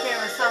be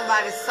interfering with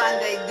somebody's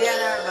Sunday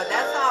dinner, but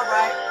that's all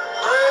right.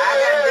 I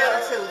got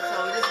dinner too,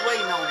 so just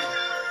waiting on me.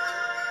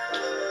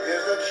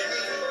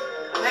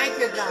 Thank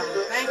you, God.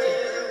 Thank you.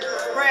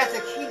 Prayer's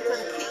the key to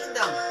the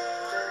kingdom.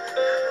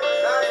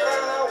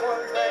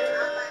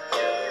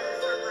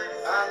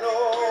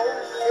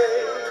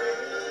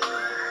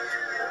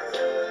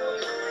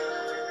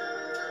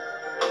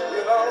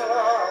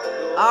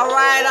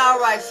 All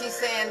right. She's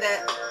saying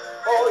that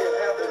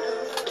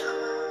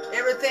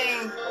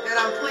everything that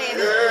I'm playing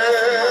is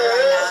blessing her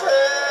right now.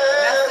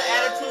 That's the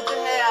attitude to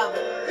have.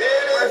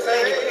 First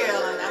Lady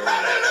Carolyn. I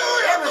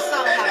mean, every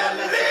song has a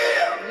message.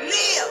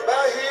 Live!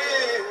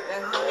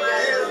 That's what we got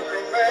to do.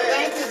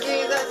 Thank you,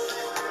 Jesus.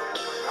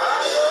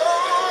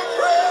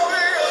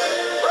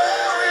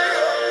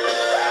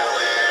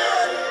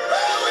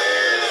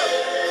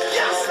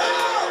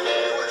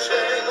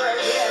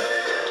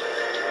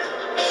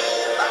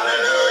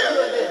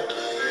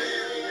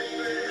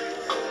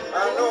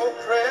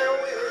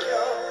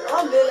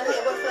 Lily, hey,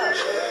 what's up?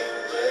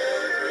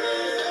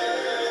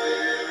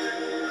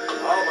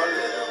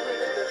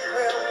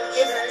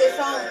 It's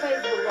on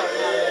Facebook right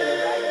now,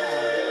 baby, right now.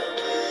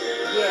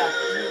 Yeah,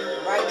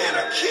 right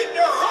now. It'll keep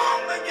your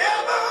home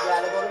together. You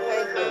gotta go to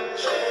Facebook.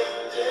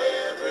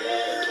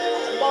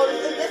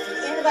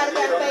 Anybody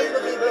got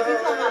Facebook? If you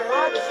talking about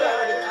Margaret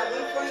Sheridan, we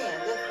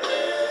friends.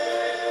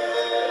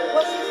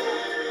 What's his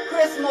name?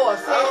 Chris Moore.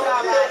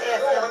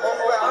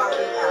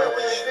 C-H-R-I-S-M-O-O-R-E-R.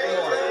 Chris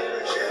Moore.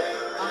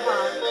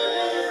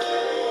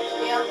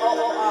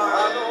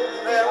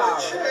 M-O-O-R-E-R.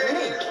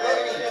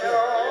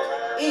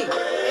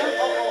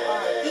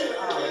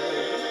 E-M-O-O-R-E-R.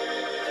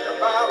 The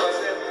Bible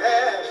said,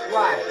 "Ask,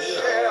 Right. and it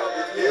shall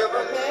be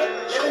given." Okay?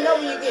 Let me know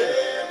when you get it.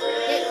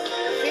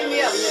 Hit me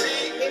up, Lily.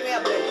 Hit me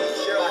up, Lily.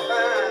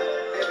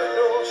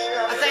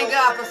 I thank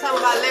God for some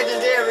of our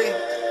legendary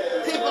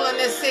people in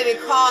this city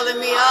calling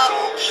me up,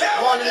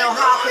 want to know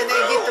how can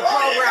they get the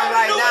program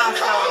right now.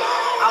 So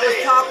I was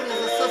talking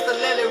to Sister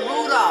Lily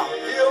Rudolph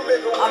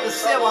of the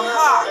Silver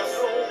Hearts.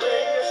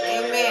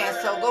 Amen.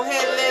 So go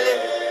ahead, Lily.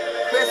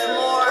 Chris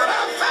Moore.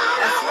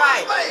 That's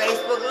right.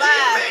 Facebook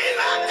Live.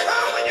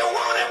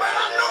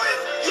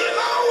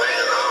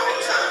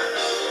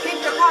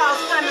 Keep your calls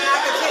coming. I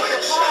can take your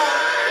calls.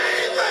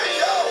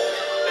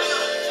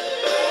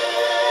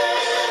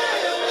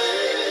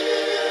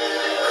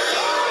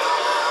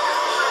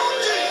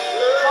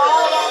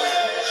 Call on it.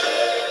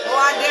 Oh,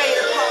 I dare you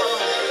to call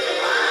on it.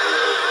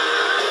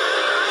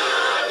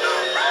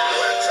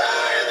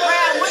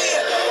 Brad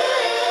Will.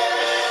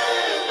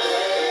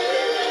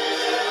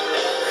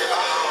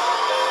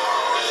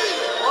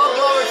 Oh,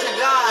 glory to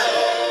God.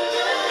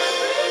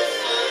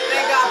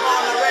 Thank God for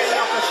all the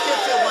radio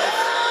constituents.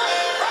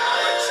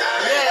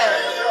 Yeah.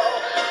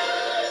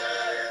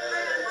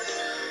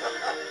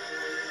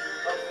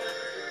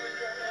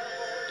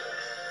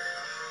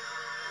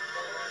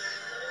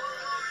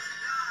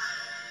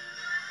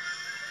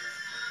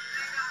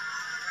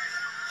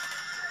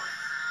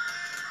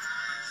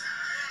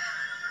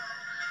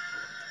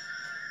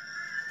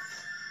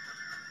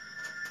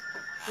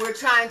 We're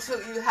trying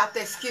to, you have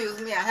to excuse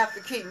me, I have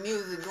to keep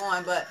music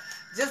going, but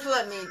just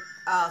let me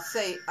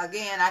say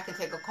again, I can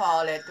take a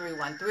call at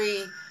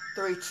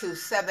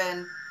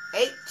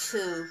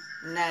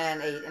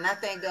 313-327-8298. And I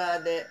thank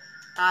God that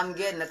I'm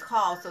getting a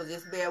call, so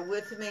just bear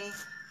with me.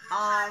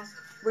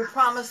 We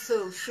promise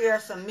to share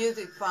some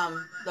music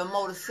from the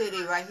Motor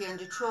City right here in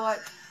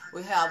Detroit.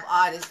 We have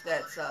artists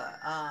that's,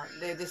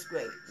 they're just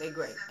great. They're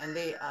great. And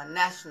they are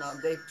national.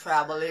 They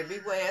travel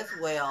everywhere as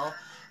well.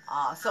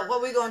 So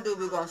what we're going to do,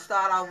 we're going to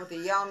start off with the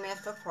Young Men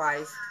for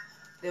Christ.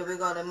 Then we're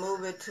going to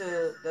move it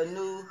to the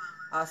new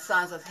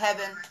Sons of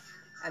Heaven.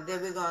 And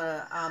then we're going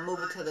to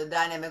move it to the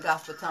Dynamic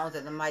Gospel Tones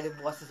and the Mighty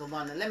Voices of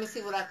Wonder. Let me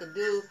see what I can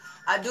do.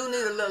 I do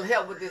need a little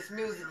help with this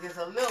music. It's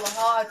a little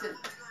hard to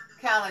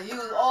kind of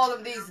use all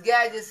of these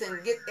gadgets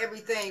and get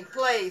everything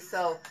played.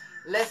 So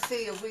let's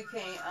see if we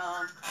can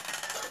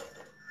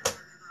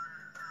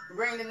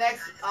bring the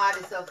next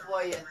artist up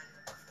for you.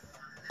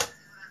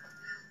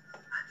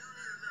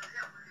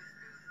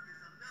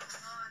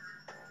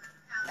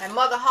 And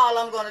Mother Hall,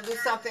 I'm going to do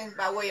something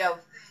by way of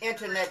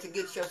internet to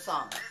get your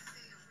song.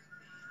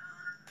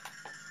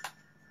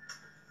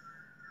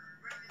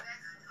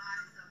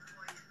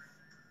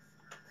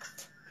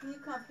 Can you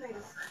come play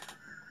this?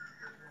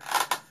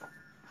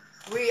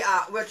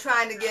 We're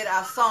trying to get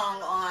our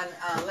song on,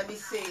 let me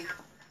see,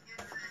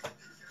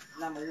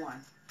 number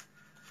one.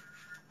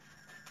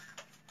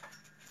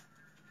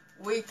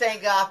 We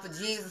thank God for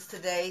Jesus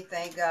today.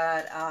 Thank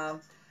God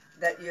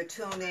that you're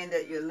tuned in,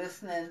 that you're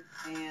listening,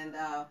 and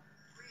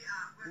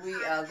we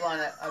are going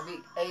to be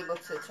able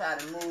to try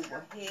to move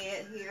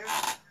ahead here.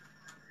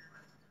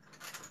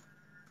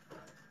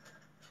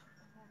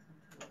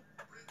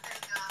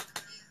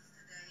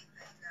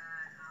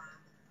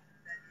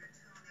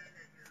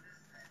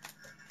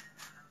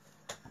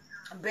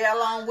 Bear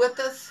along with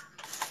us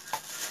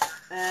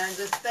and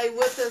just stay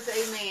with us.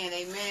 Amen.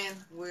 Amen.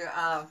 We're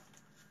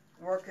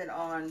working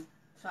on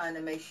trying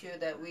to make sure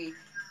that we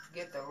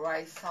get the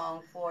right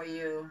song for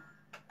you.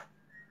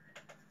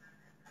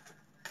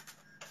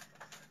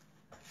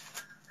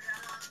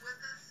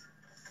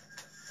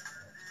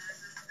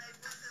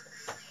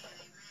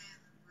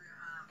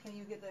 Can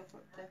you get that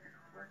first?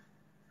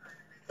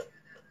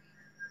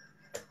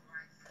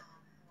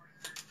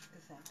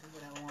 Exactly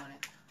what I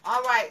wanted.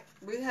 All right,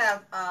 we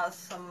have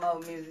some more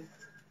music.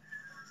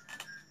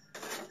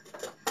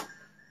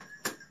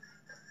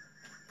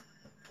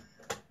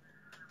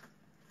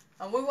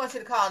 And we want you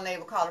to call a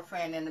neighbor, call a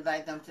friend, and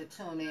invite them to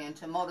tune in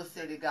to Motor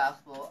City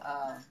Gospel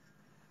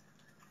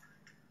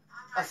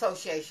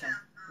Association.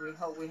 We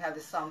hope we have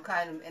this song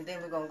kind of, and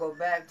then we're going to go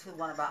back to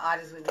one of our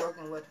artists we're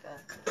working with.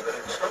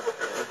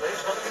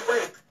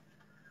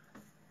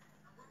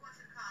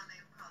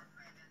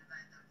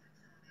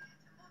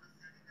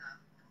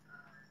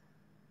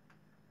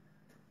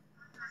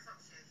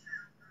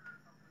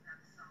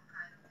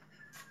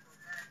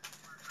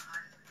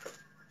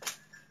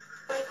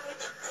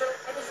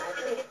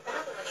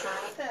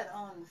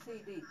 On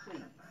CD,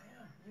 please.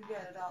 You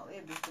got it all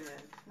everywhere.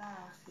 It's not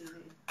on CD.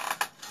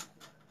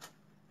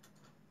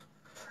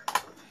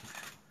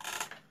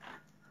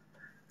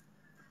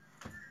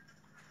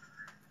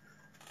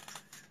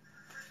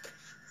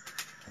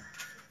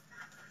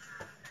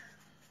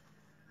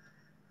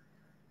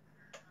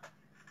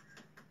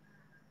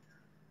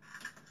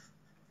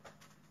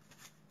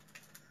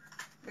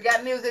 We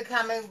got music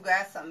coming. We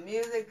got some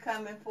music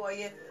coming for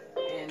you.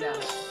 And let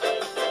me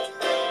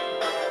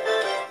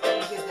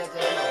get that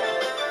just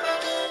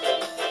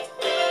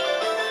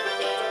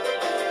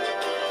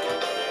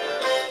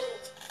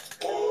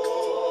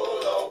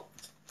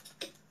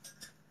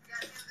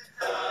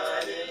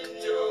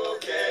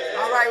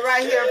all right,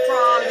 right here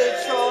from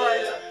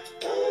Detroit.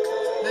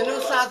 The New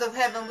Sounds of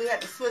Heaven. We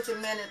had to switch a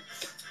minute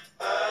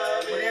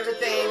with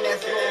everything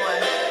that's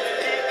going.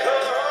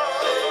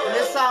 And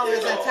this song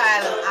is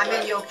entitled, I'm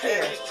in Your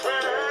Care.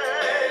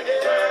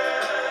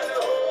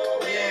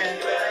 Yeah.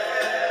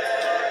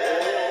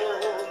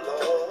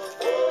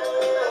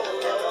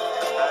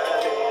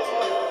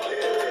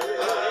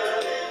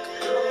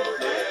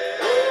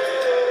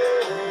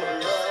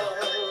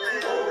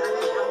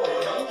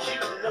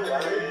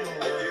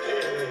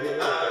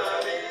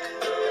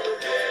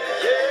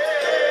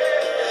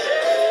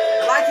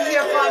 I'd like to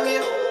hear from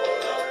you.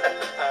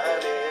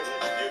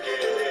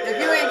 If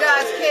you're in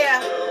God's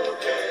care,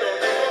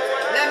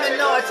 let me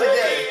know it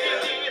today.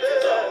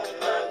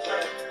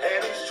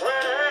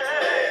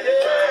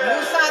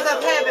 New Sounds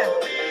of Heaven.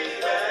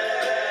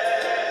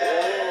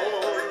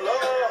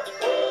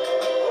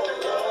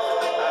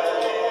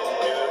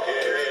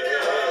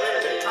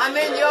 I'm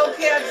in your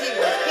care,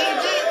 Jesus. King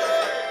Jesus.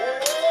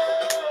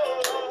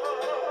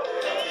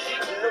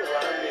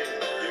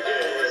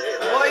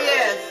 Oh,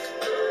 yes.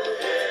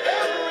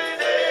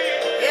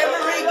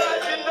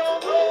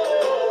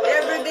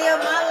 Every day of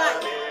my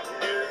life.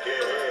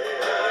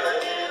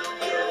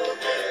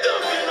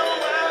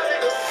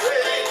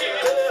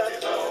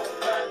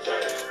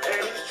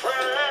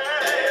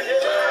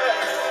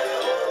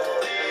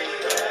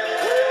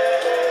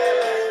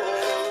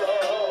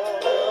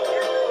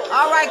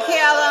 All right,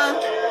 Kellen.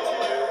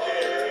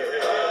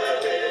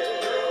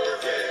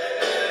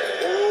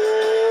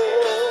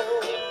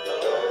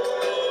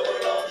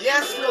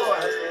 Yes,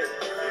 Lord.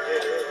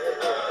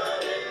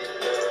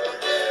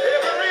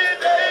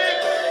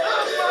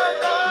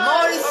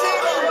 Motor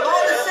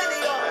City,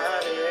 y'all.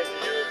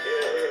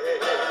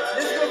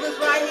 This group is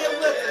right here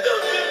with us.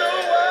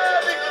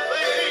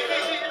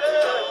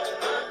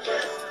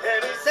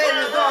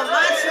 Satan's on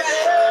my track.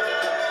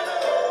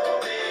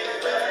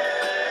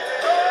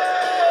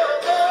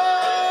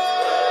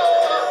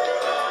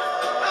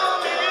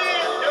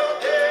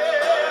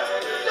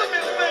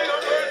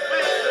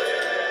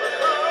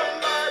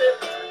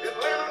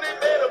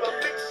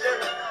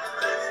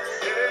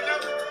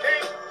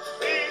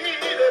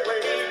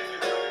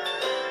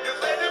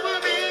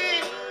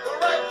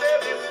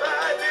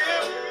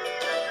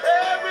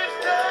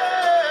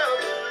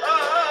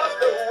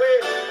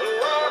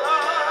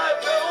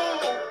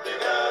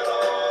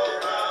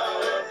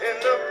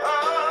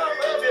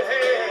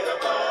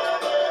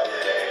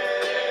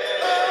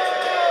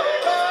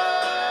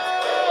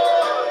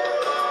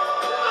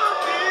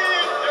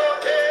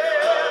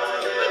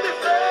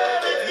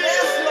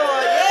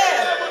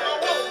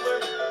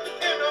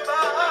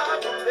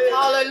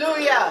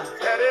 Hallelujah.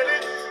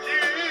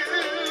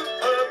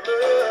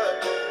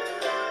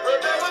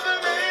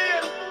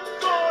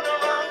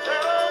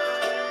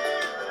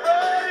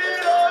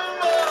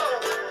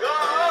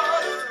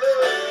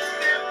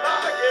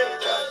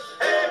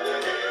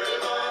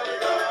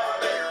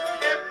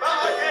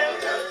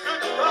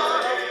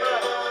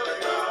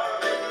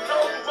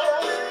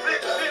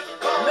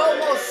 No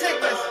more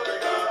sickness.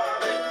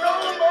 No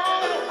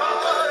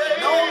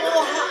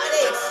more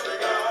heartaches.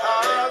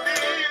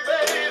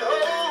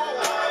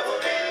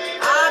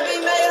 I'll be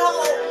made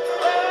whole.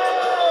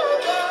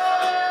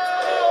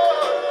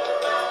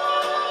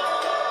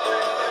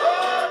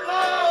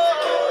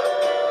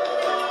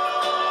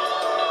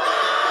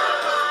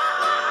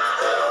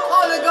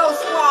 Holy Ghost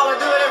squall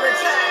do it every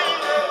time.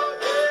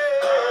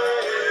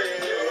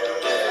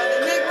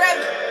 Get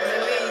ready.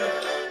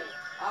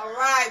 All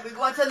right, we're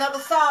going to another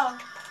song.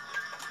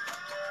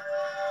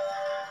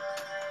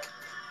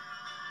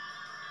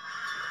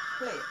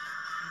 Play it.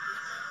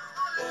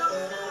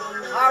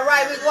 All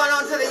right, we're going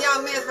on to the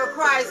Young Men for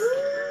Christ.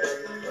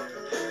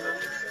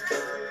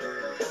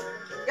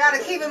 Gotta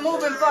keep it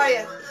moving for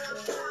you.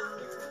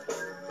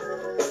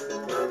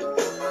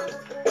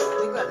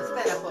 You gotta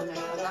stand up for me,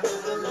 because I'm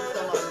going to do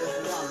some of this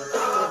woman. See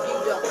if you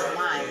don't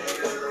mind.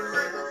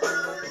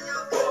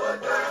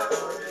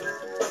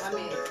 I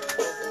mean,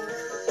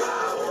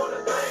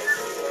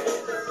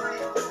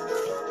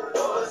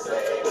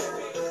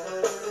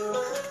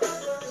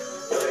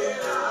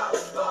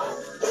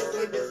 let's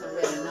give this a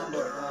ready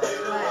number.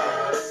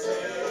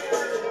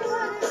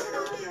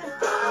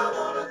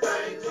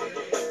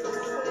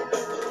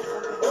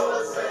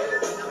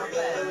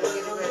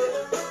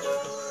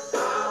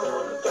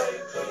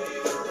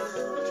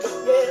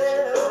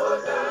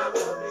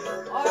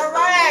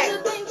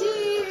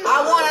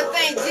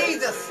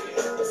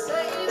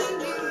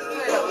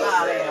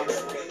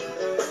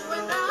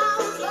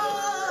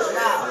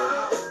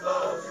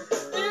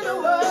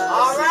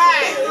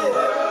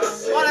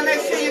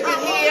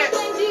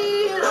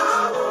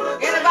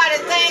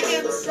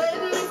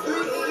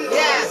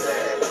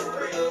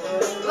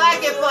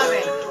 Like it for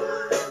me.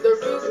 The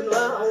reason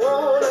why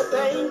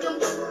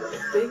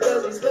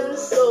because he's been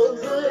so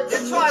good to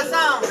me. Detroit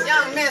song,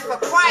 Young Men for I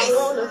Christ.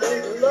 wanna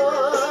thank the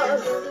Lord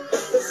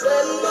for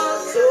setting my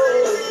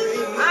soul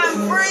free. I'm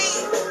free.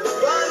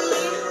 Brought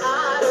me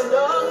out of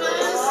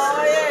darkness,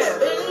 Oh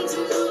yeah.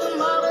 into the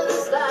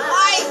marvelous light.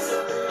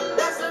 Light.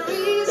 That's the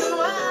reason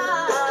why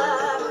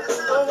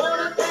I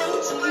wanna thank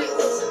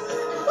Jesus.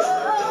 Oh,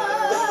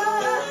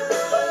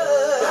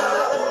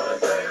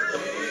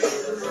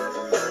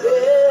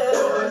 yeah.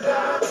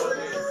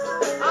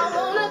 I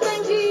wanna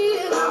thank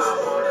Jesus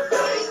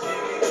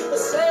for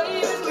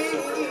saving me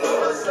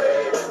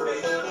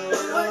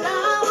when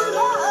I was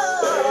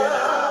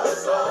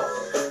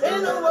lost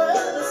in the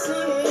world of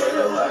sin.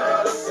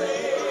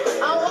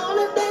 I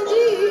wanna thank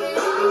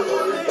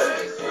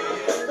Jesus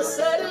for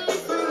setting me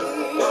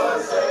free.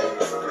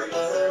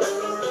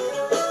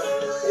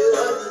 It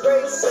was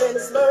grace and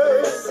His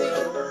mercy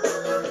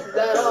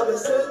that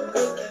always took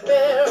good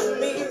care of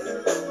me.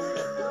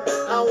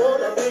 I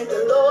wanna thank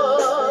the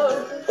Lord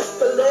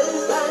for letting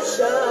His light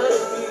shine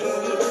on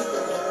me.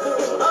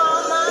 Through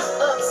all my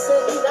ups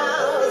and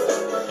downs,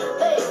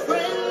 they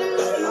bring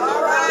me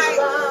All right.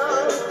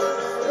 around.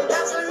 And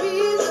that's the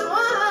reason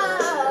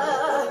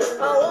why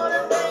I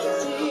wanna thank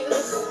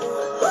Jesus.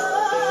 Oh,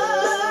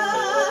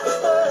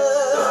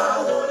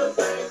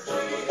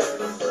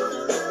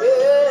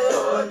 yeah.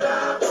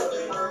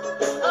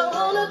 I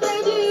wanna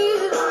thank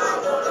Jesus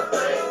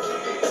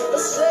for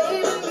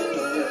saving me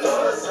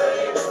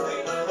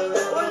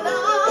when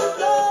I'm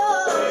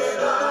lost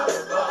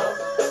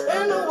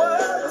in the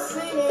world of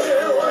sin.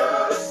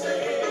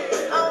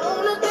 I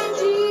wanna thank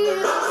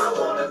Jesus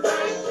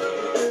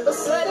for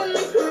setting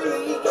me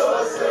free.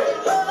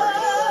 Oh,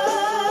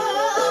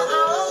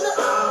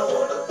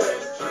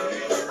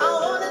 I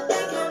wanna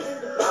thank Him.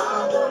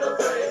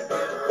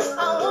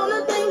 I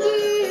wanna thank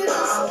Jesus.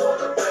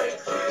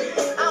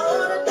 I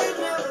wanna thank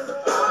Him.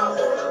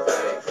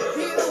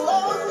 He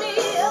woke me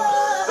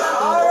up.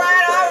 All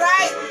right, all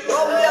right.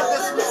 Woke me up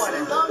this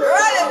morning.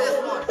 Early this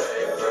morning.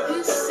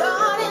 He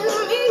started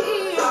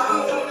me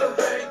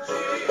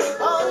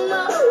on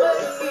my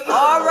way.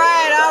 All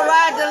right, all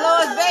right. The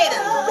Lord's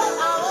Baden.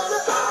 I wanna,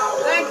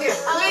 Thank you.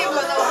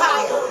 Cleveland,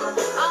 Ohio.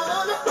 I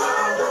wanna,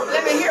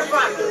 Let me hear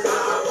from you.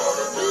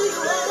 do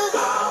you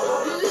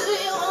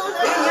wanna,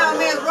 These young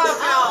men's rough,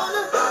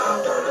 y'all.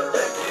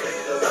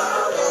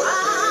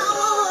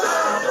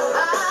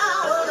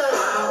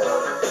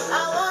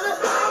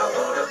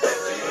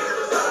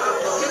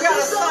 You got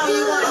a song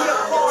you want to hear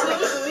for me?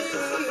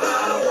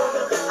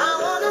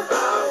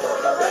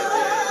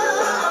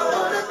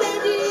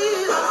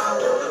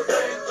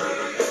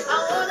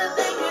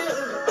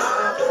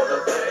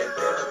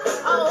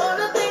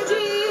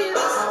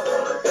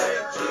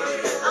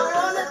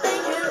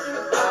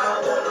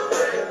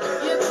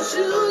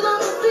 Shoes on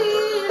my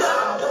feet,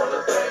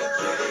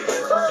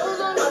 clothes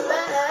on my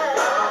back.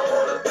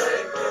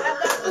 I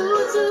got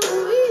food to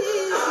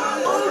eat.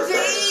 Food to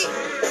eat.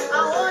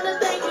 I wanna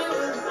thank you.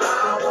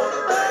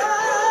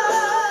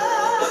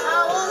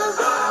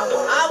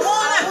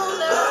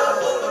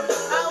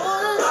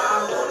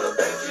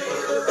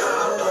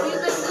 He's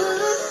been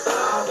good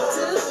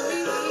to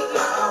me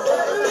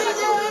every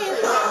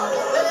day,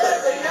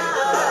 every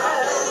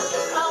night.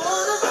 I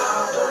wanna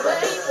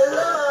thank the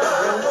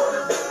Lord.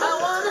 I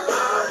wanna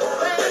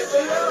thank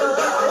the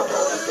Lord.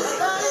 He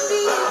started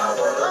me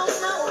on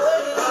my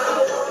way.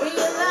 He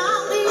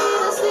allowed me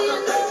to see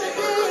another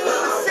day.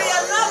 See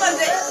another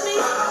day. Bless me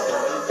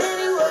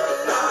anyway.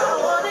 I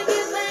wanna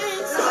give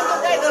thanks. This is the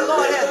day the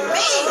Lord has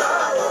made.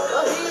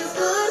 Oh, He's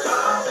good,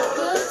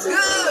 good to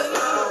me.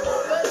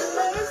 Good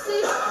mercy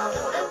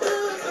and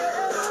good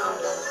forever.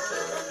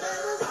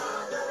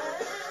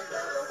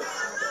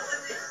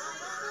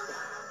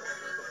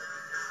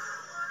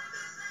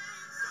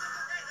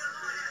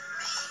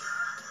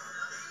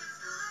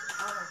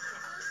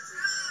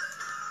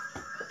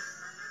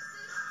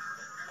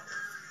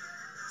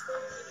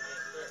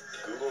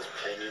 Google's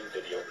premium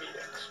video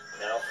meetings,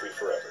 now free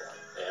for everyone,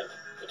 and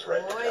it's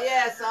right in the Oh, app.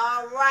 yes.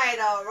 All right,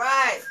 all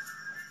right.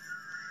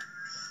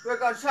 We're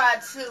going to try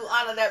to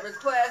honor that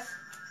request.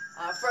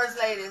 First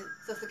Lady,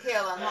 Sister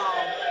Carolyn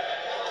Hall.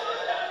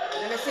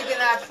 Let me see,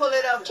 can I pull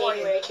it up for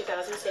you? January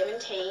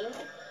 2017,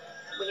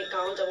 we had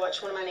gone to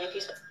watch one of my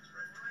nephews.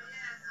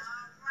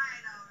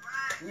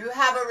 You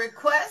have a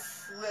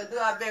request, we'll do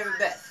our very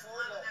best.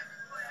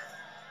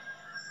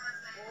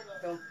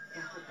 Don't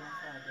put that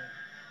side there.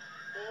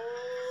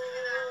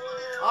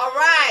 All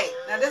right,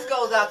 now this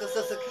goes out to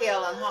Sister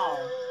Carolyn Hall.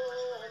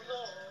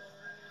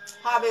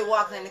 Harvey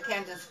walking in the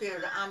Camden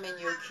spirit, I'm in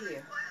your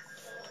care.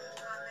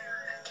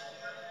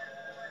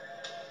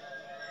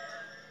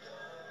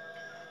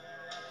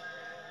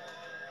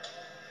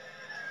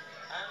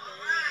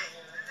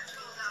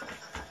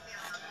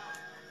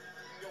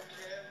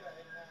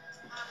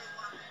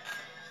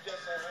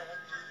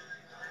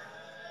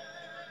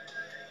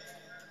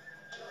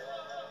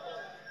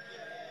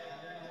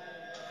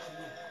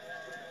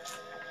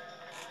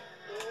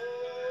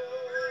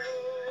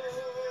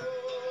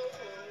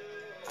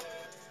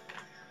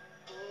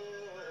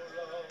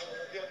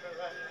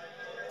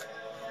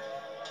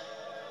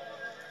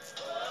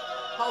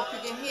 Hope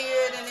you can hear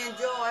it and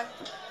enjoy.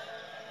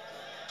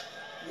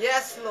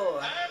 Yes,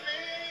 Lord.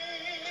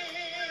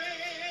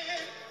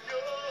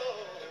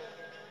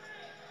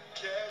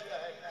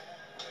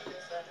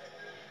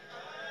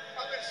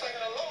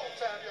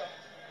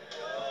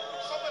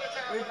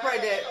 We pray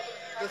that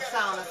the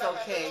sound is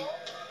okay.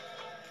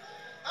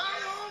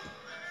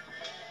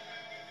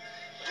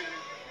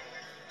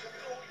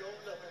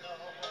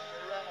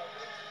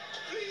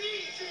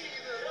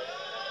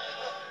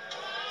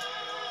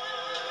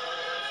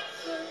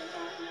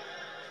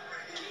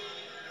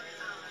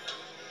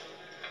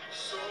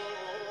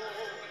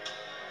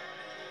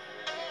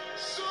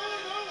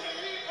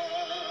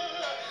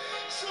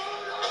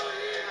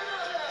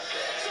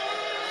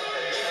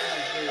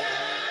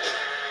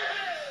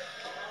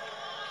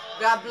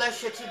 God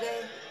bless you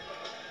today.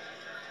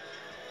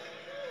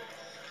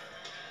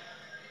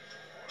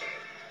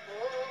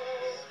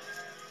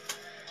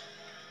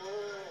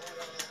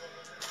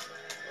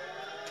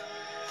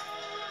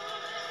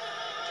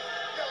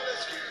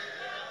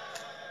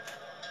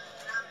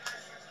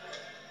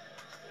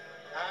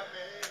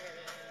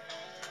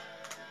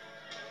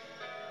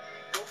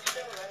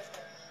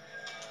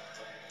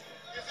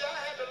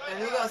 And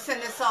we're going to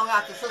send this song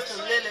out to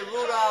Sister Lily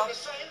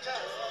Rudolph.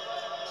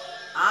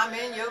 I'm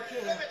in your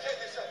care. Let me tell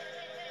you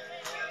something.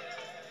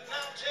 Now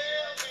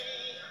tell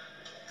me,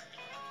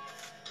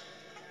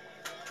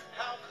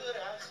 how could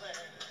I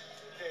sing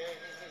today?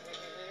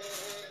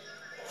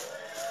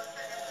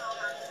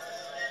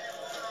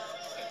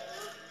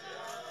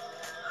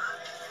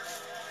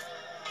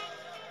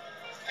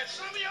 And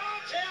some of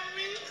y'all tell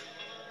me,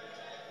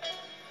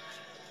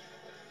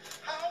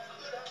 how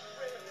could I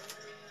pray?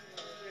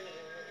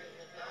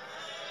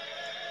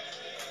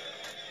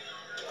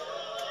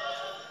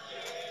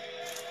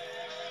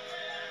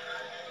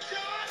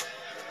 God,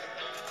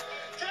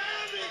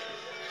 tell me,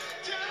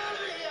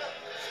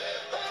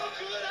 how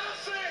could I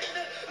sing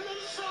that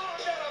little song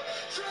that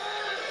I'm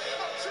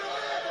trying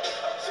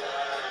to sing?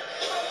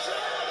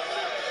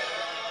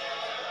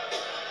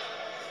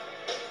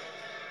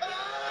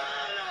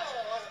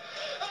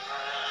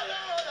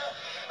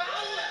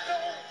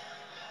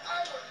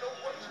 I wouldn't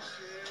know what to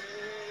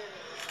say.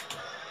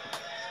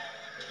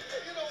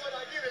 And you know when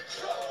I get in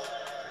trouble,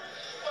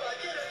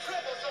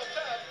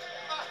 sometimes,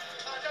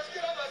 I just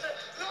get up and say,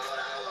 Lord,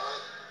 I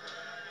want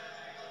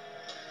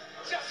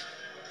just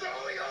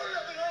throw your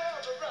loving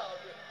arms around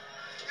me.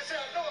 You say,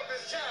 I know I'm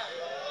this child.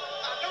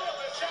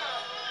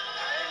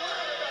 I ain't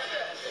worried about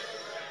that.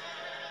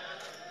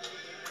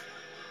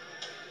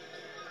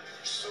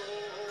 So,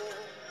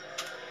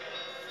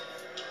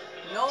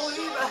 No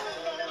evil.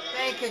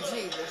 Thank you,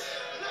 Jesus.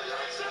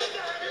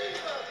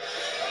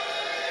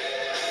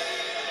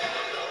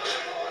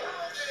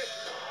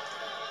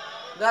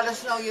 Let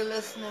us know you're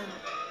listening.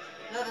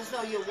 Let us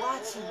know you're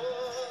watching.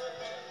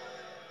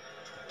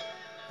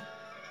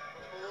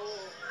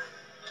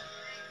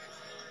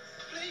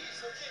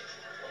 please, okay.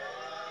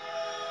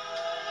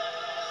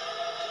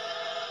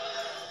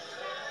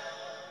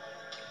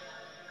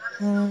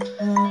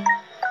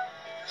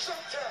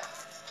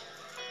 Sometimes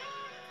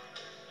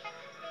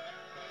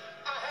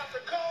I have to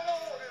call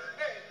on his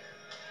name.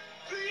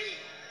 Please.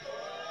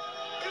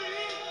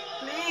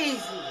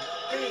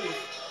 Please.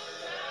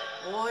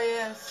 Oh,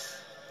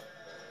 yes.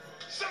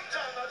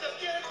 Sometimes I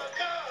just get in my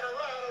car and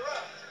ride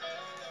around.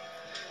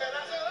 And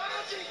I say,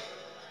 oh, Jesus.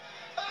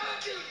 Oh,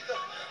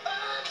 Jesus.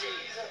 Oh,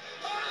 Jesus.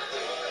 Oh,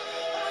 Jesus.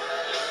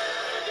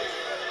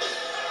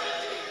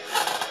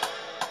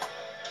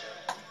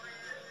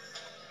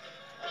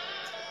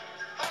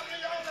 How many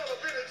of y'all ever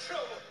been in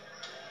trouble?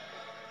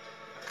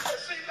 It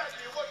seemed like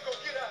you wasn't going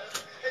to get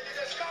out, and you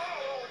just call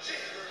on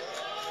Jesus.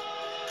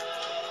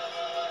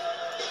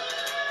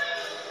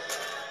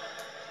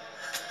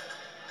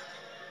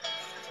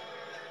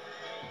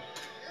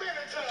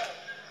 Many times,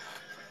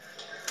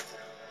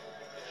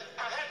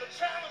 I had to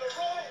travel the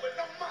road with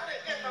no money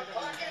in my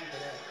pocket.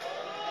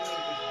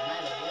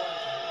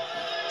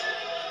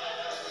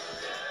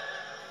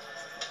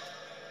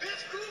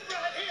 This group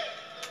right here,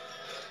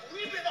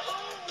 we've been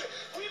hungry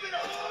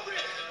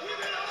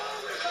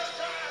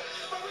sometimes,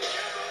 but we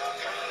kept on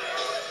coming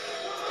on it.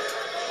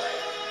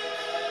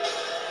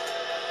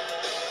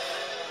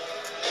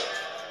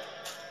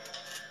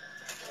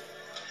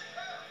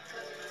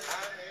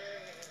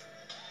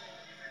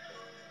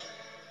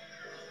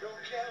 I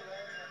don't care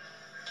right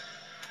now.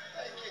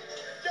 Thank you.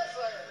 Yes,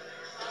 I am.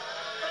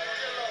 Thank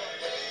you,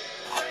 Lord.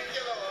 Thank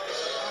you, Lord.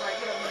 All right,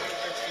 get up here.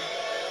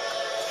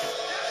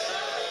 Yes,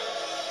 sir.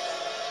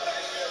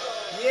 Thank you,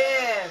 Lord.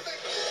 Yes.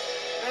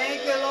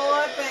 Thank you,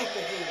 Lord. Thank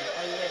you, Jesus.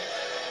 Are you ready?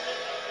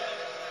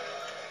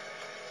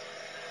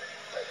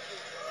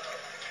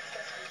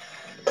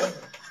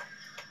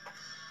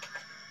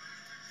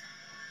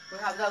 We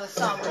have another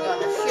song we're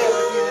going to share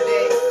with you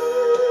today.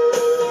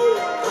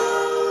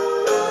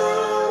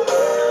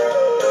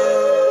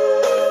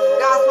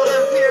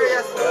 Gospel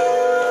Imperious.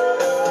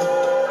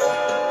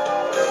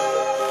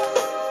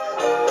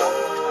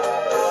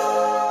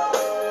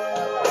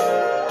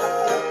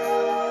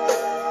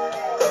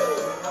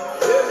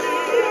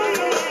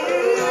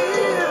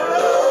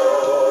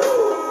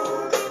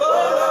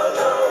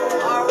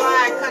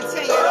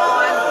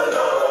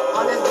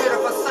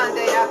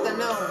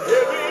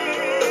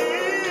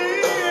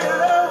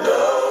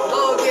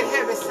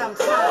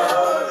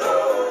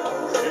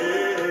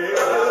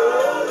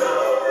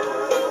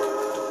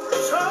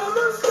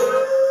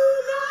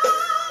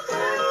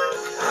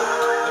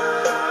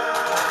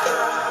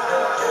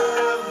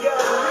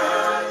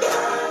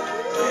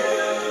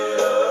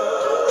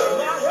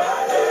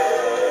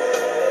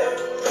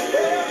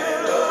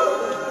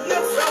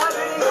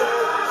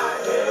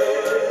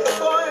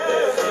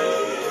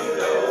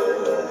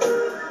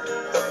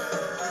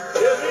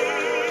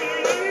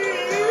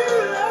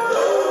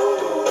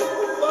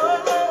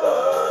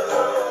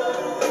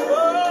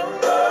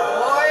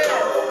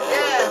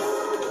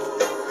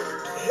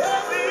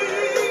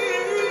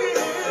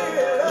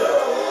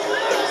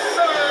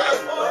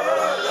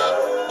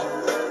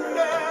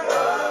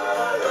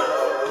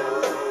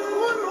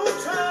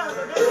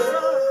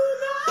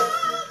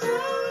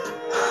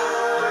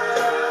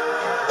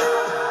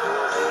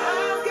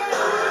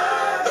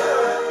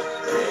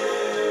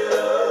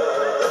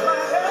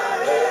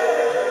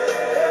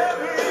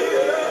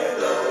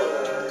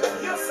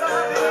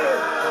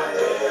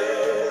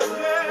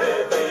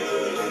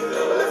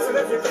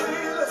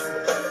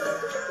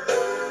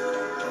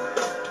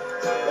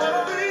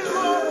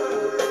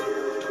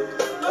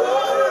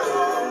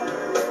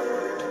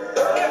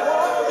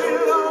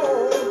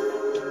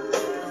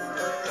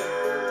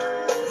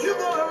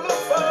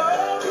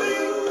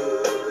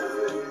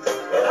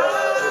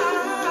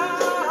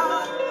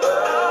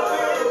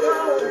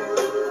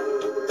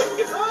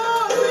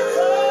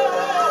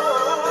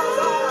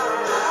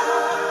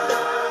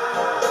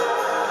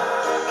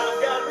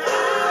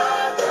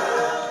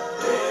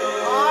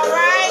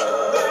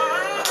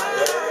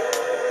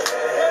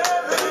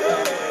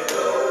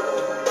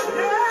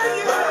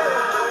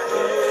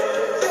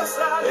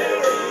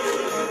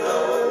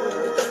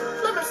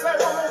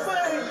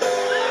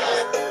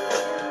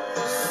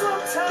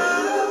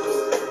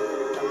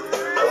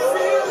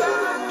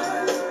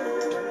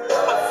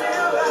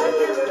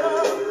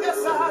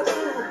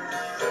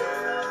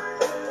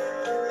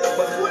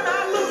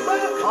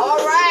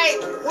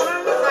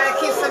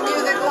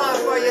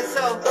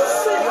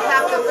 so you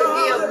have to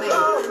forgive me.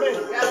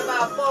 Got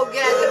about 4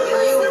 gadgets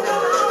been using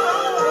them.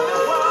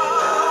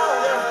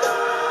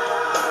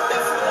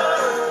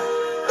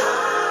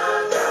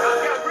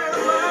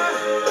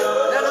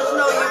 Let us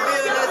know you're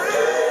viewing us.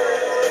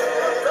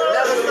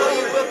 Let us know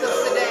you're with us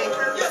today.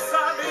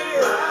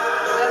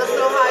 Let us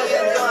know how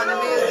you're enjoying the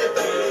music.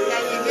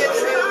 Can you hear the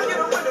music?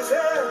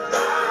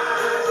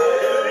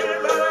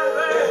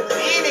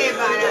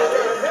 Anybody out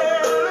there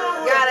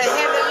got a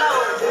heavy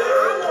load?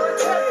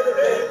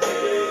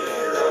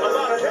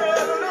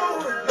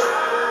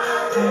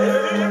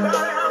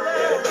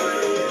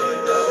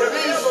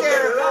 Please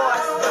share it for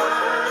us.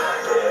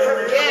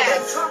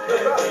 Yes.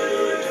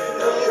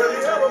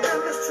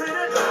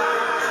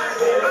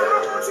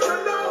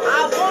 I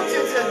want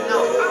you to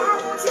know.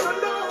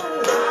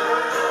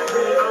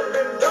 I've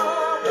been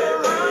dogged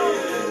around.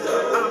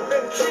 I've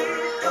been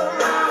kicked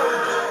around.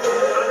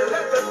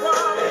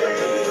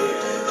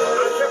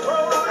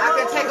 I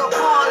can take a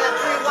call at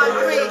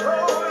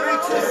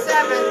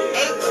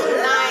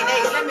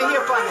 313-327-8298. Let me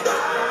hear from you.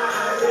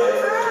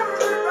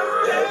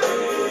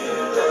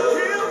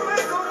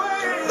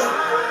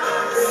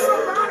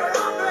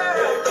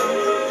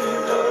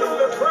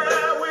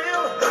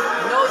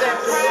 Know that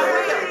prayer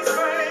will.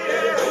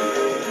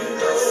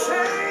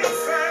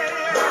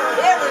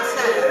 Every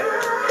time.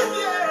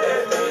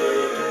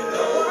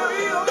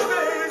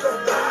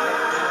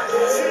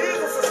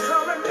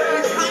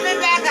 He's coming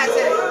back, I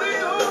tell you.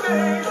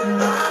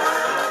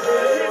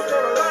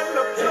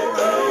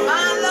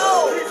 My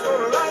Lord,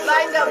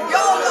 lighten up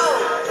your load.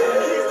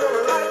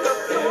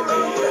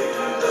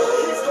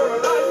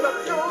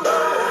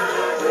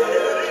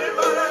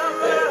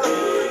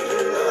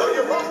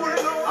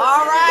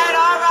 All right,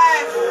 all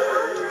right.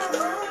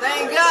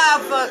 Thank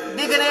God for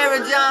Deacon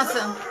Eric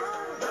Johnson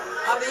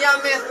of the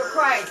Young Men for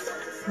Christ.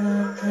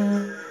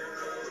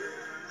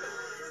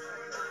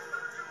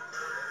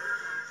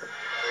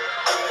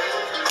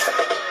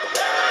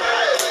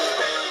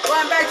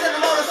 Going back to the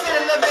Motor City a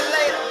little bit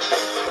later.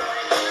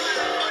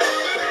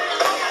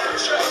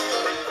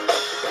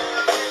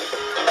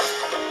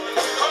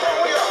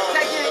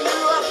 Taking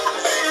you up high.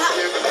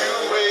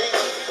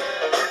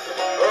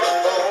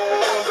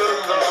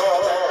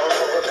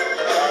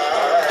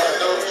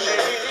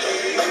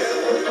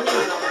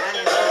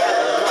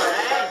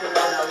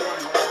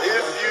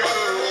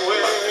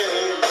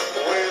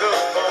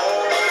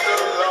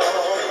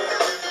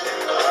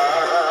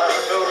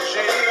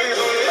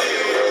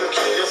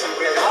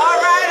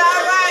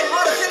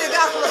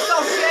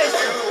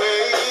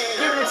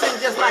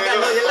 Just like I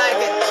know you like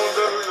it.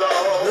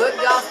 Good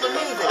gospel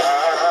music.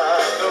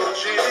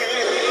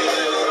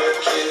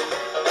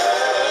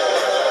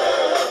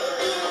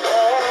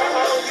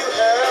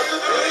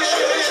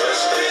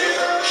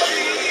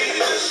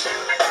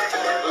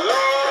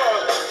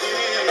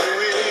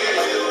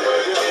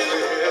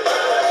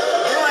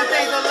 Doing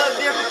things a little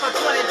different for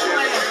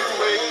 2020.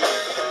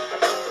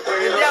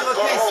 The devil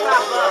can't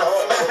stop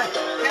us.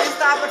 Can't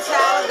stop a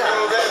child of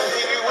God.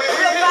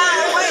 We'll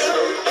find a way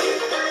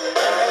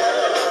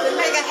to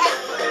make it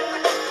happen.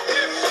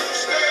 If you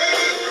stay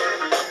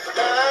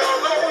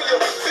down on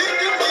your feet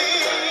to me,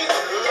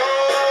 Lord.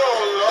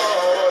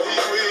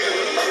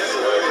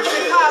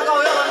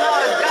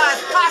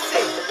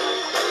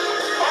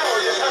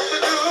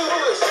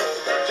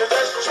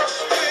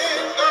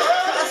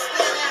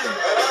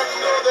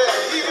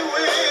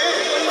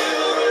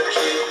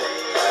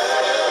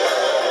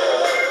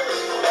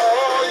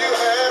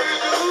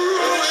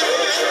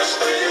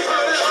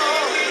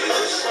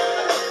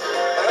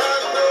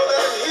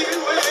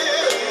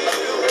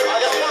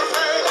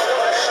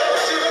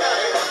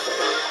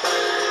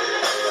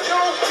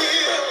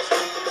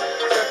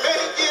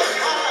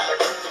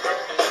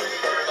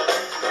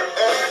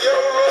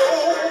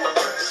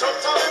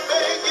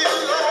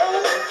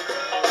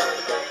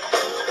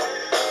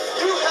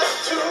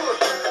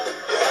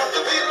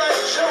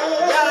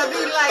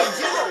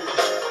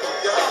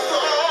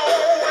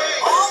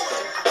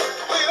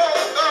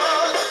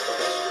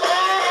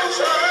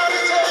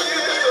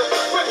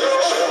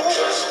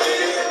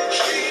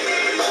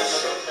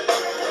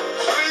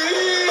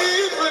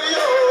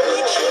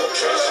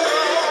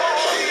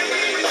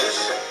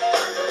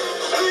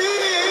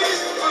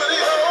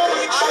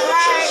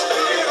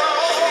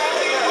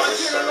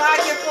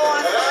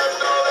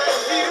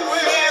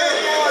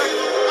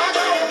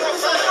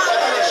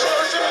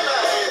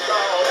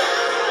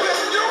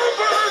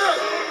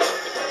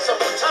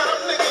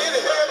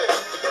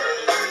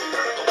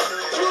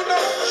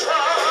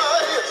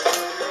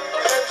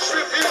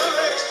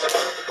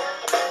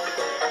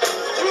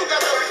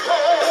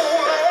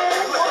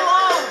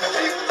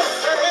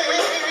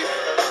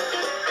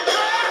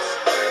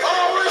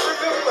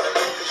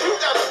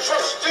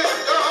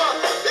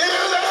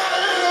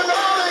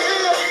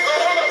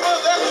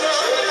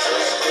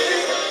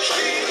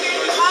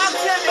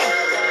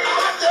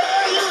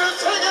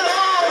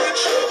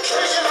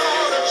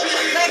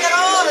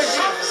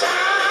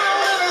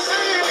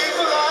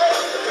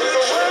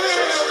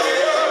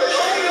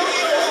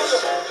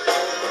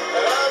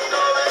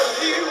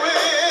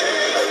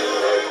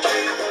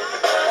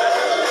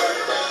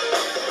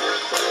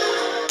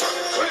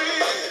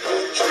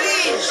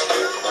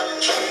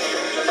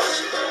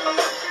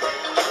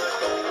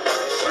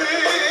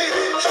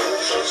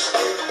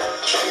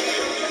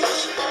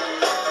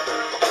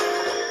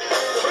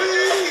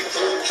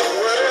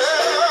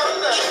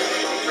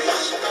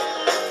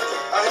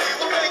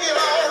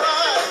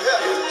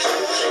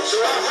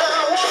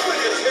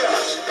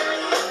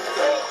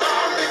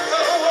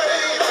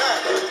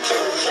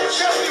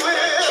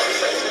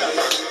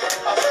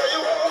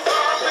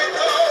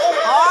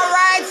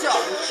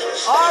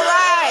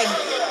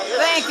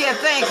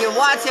 Thank you.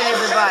 Watching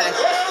everybody.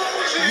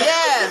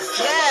 Yes,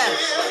 yes.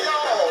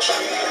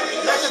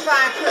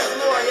 Rectifying Chris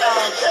Moore,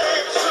 y'all.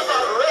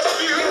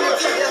 Give it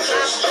to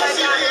us like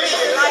I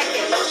really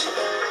like it.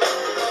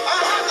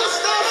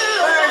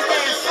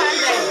 Thursday and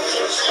Sunday.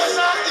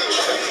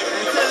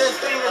 Until this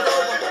thing is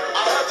over.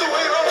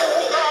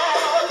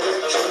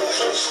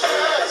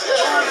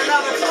 Going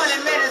another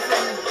 20 minutes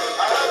and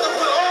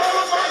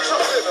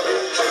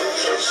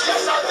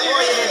for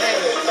you today.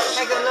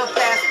 Take a little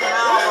past an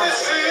hour.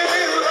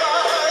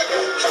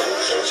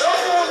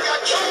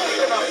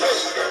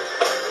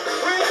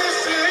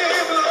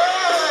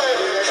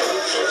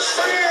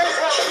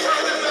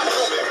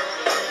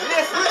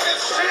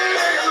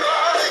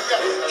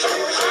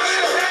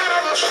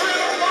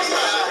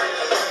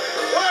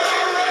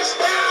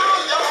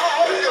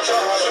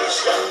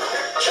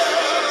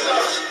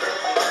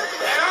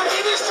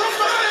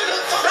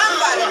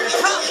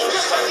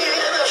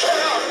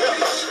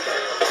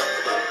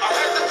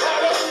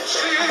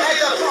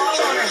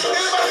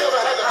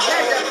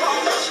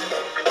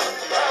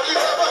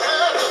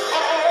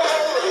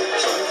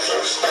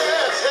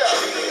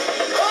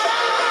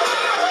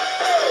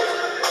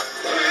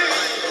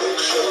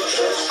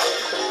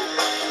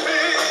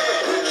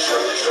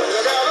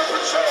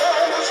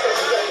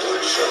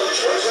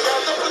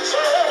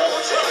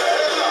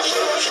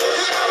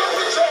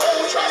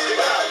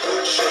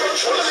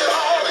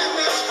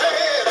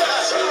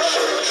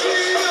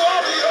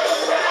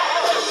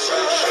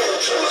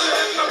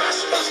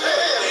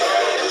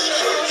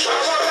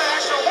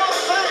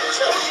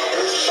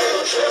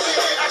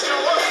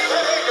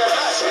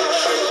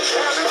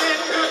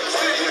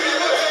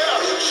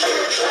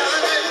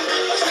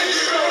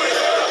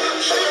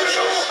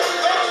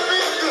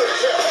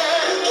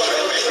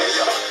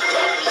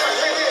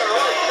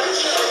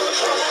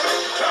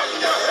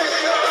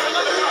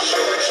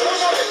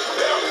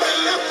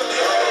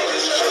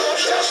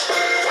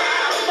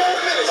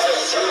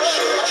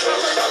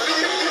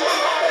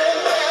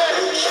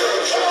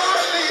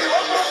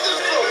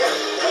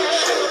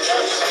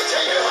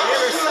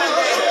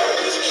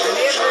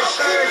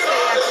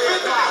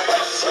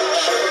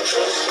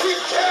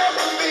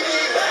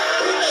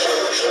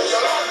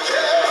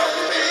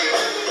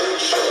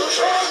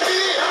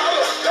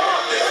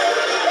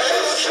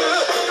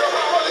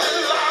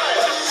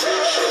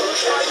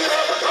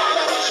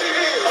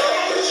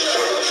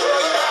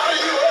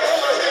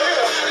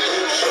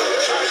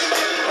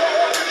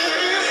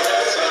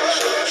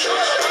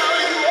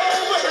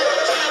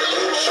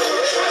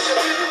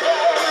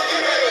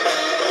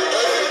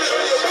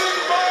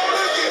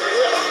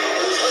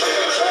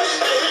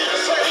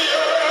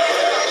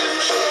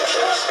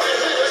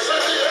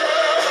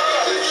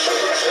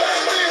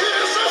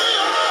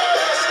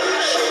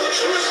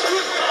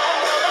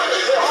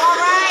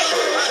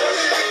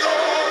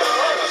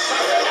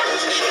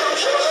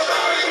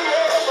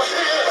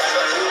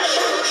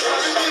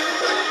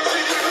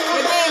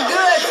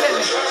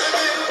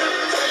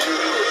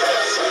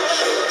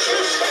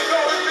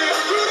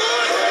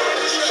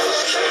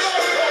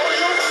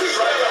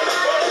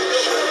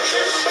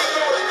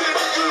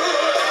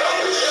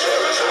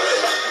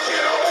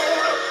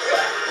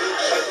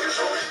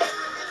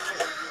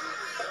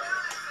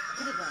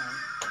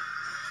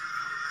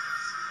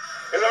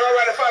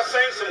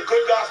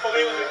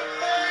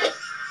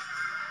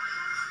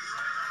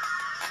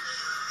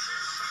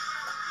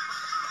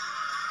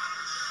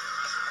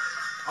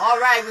 All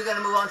right, we're going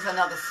to move on to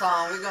another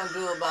song. We're going to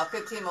do about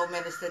 15 more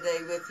minutes today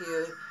with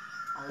you.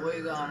 And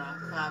we're going to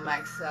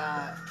climax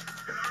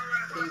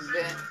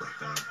event.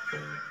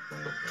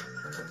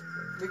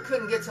 We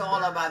couldn't get to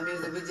all of our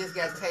music. We just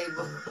got a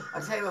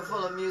table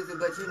full of music,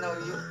 but you know,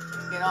 you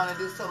can only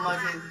do so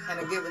much in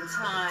a given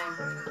time.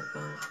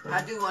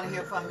 I do want to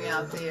hear from you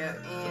out there,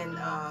 and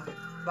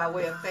by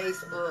way of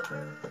Facebook,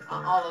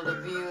 all of the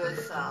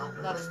viewers,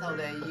 let us know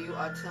that you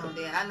are tuned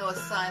in. I know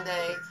it's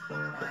Sunday,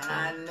 and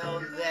I know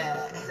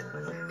that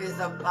it's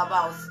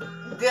about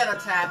dinner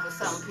time for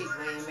some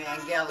people, amen,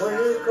 gathering.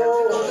 We're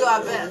going to do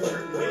our best.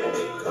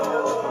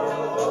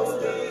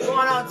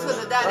 Going on to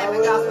the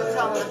Dynamic Gospel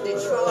Tunnel of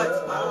Detroit.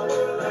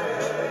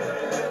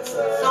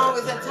 The song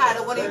is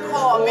entitled When He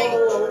Called Me.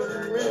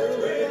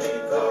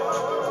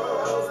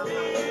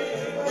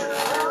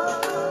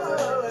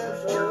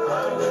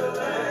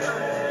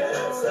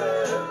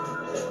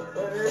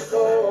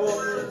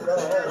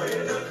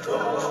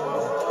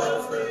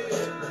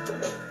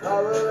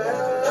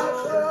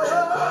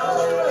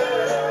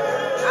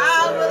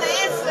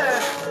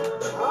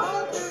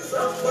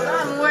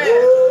 Somewhere.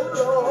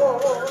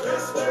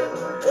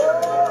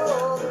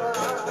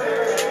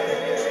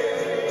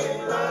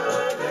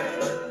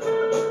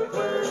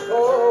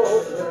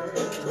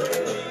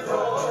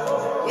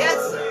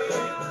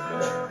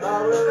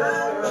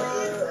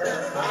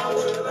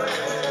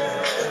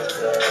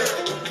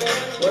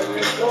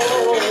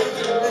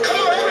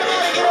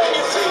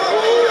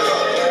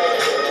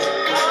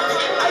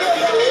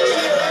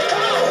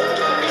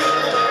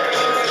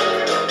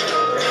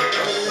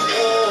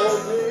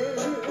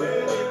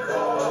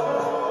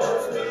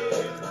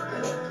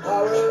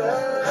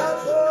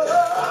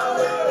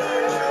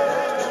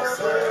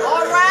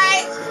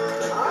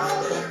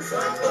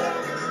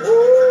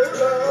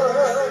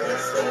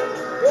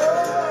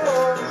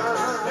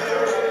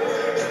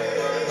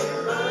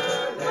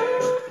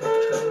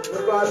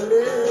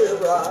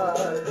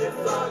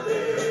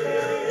 right,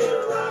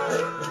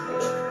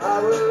 I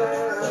will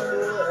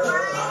answer.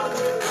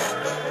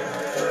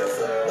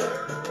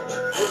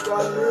 If I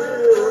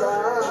live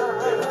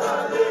right,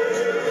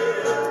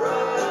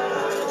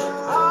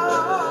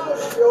 I'll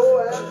show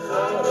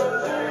answer.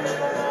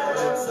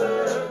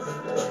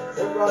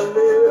 If I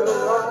live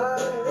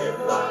right,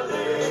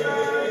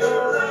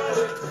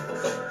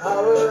 I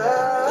will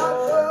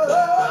answer.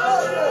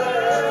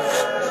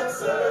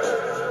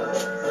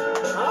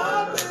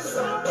 I'll be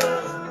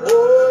somewhere.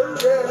 Oh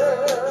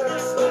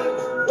yes.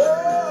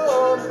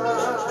 Oh my.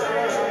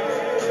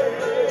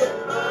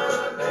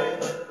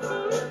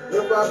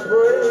 If I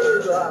pray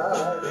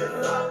right,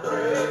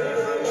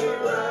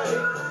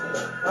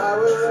 I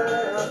will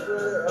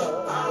answer.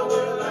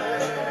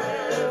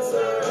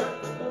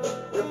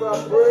 If I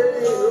pray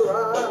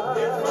right,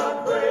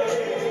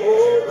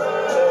 oh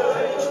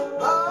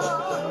Lord,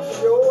 I'll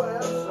show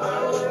answer.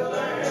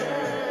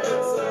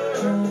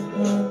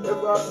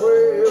 If I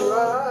pray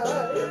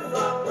right,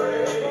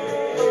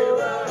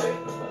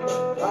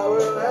 I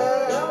will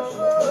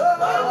answer.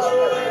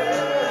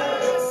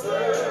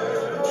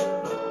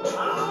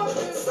 I'll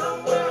be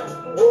somewhere.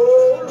 Oh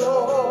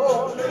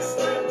Lord,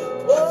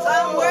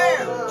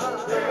 somewhere.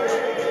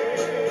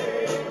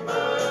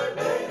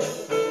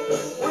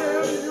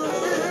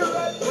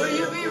 Will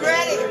you be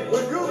ready?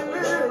 Will you be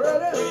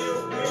ready?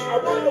 I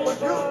wonder, would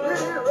you be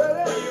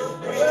ready?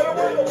 I said, I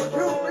wonder, would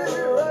you be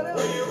ready?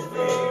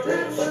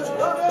 Jesus is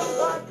coming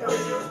back,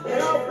 and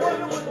I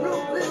wonder, would you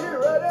be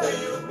ready?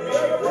 I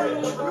said, I wonder,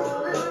 would you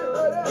be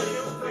ready?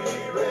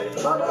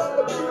 I got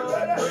to be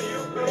ready.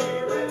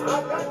 I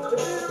got to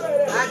be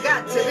ready. I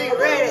got to be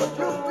ready. Would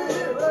you be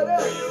ready?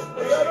 I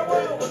said, I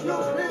wonder, would you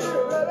be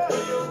ready?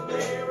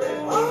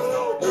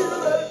 I'll be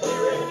ready.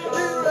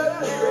 Be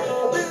ready.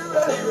 Be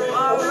ready.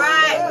 All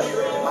right.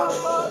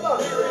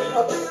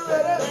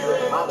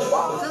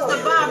 Sister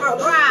Barbara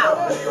Brown,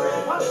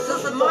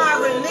 Sister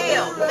Margaret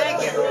Neal,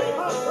 thank you.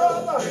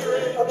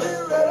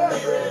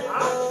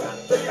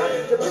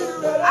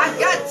 I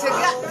got to.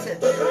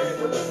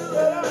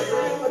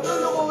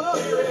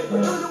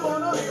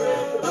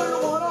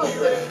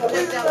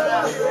 Take that one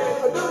out.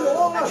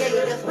 I gave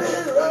you this one.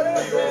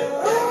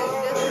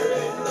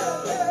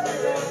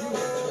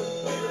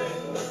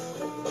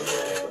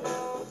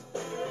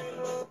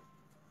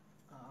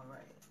 All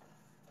right.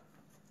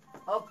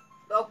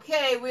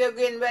 Okay, we are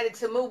getting ready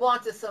to move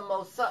on to some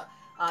more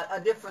a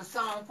different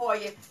song for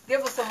you.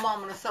 Give us a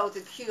moment or so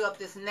to cue up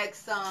this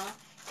next song.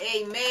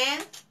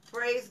 Amen.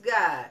 Praise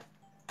God.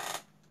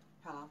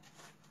 Hello?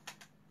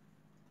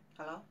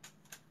 Hello?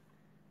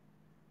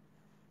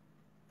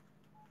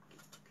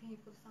 Can you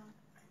put something?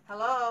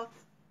 Hello?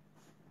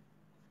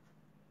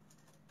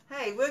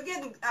 Hey, we're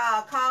getting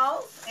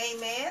calls.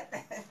 Amen.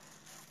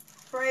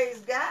 Praise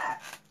God.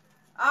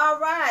 All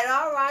right.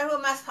 Who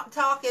am I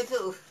talking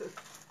to?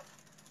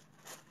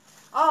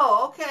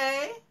 Oh,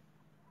 okay.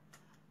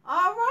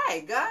 All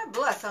right. God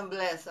bless. I'm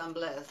blessed. I'm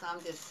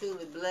just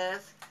truly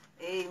blessed.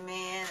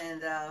 Amen.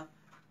 And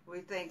we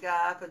thank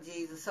God for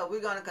Jesus. So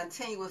we're going to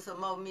continue with some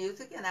more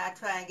music, and I'll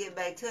try and get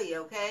back to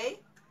you, okay?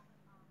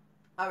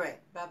 All right.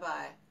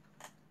 Bye-bye.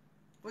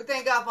 We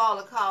thank God for all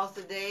the calls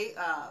today.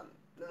 A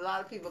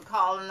lot of people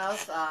calling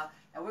us,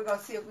 and we're going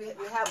to see if we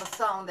have a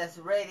song that's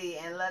ready,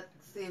 and let's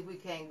see if we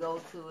can go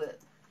to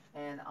it.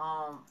 And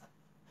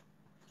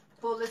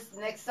pull this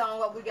next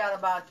song up. We got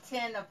about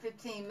 10 or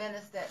 15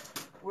 minutes that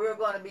we're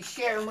going to be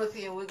sharing with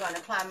you, and we're going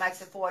to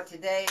climax it for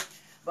today.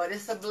 But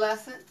it's a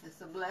blessing. It's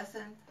a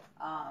blessing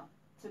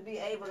to be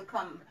able to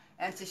come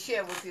and to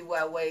share with you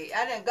what way.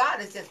 And then God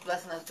is just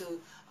blessing us through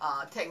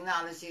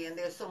technology, and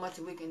there's so much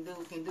we can do.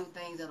 We can do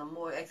things in a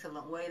more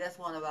excellent way. That's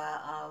one of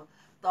our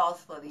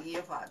thoughts for the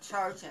year for our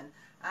church. And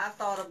I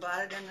thought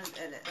about it,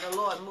 and the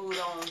Lord moved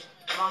on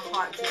my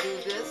heart to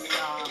do this.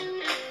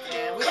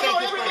 And we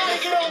thank you for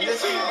just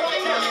listening,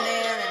 tuning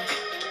in, and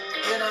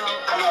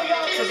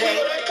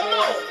today.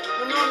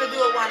 We normally do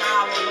it 1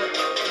 hour, but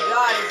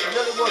God is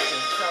really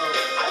working. So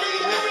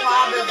we'll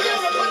probably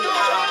just be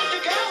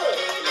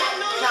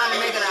trying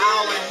to make it an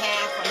hour and a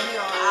half from here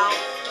on out.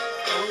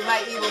 And we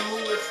might even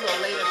move it to a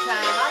later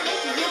time. I'd like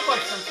to hear from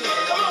some people.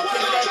 I'm going to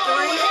keep it at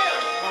 3.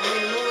 When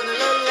we move it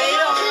a little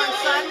later on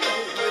Sunday,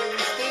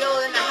 we're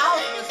still in the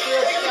house. We're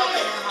still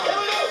sheltering at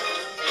home.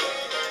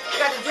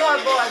 We got the Joy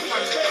Boys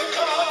from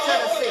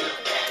Tennessee.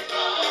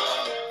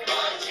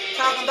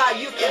 Talking about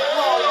you can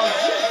call on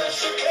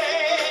Jesus.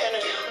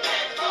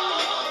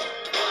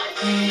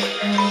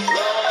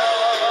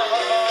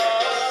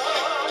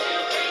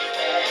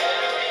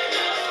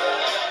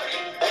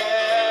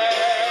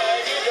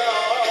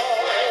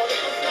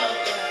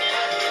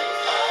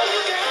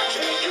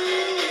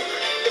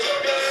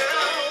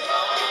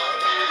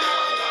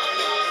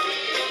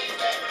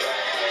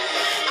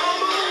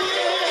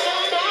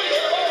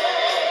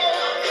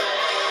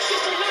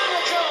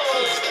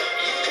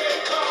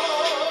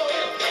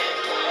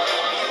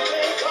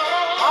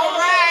 All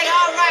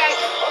right.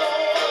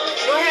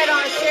 Go ahead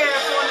on and share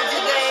it for me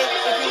today.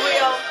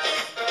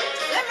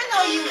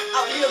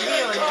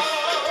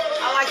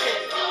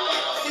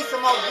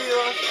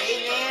 automobiles.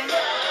 Amen.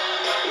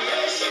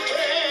 Yes, you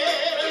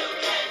can.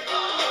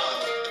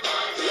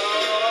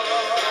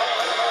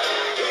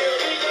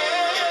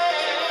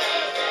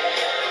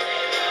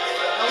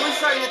 And we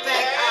certainly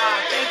thank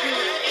you,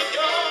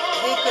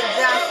 Deacon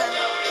Johnson.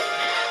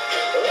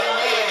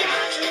 Amen.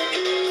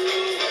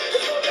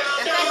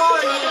 And thank all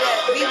of you that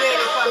be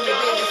ready from your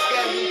busy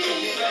schedule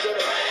today.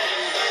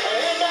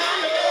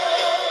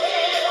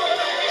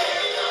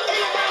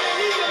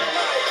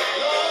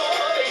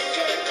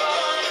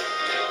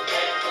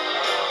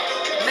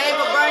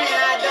 Mabel, Bernie,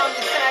 and I don't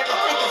decide to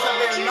thank you so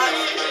very much.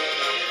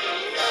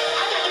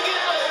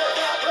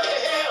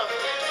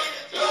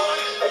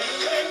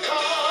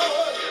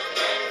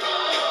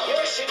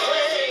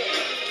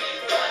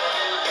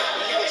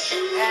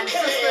 And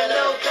Sister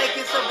Lou, thank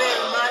you so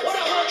very much. What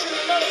I want you to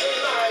know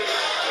tonight,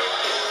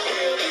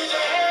 he'll be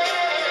there.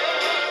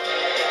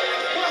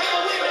 We'll have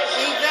a witness.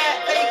 Yvette,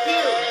 thank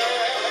you.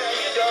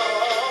 You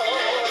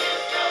don't.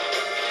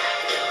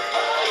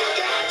 All you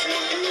got to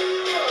do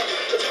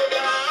is go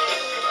down.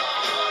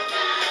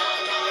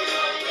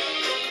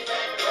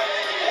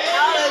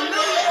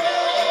 Hallelujah.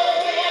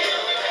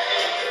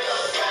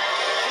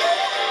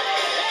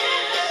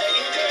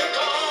 You can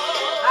call.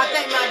 I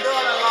thank my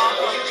daughter-in-law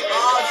for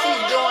all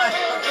she's doing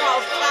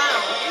across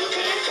town You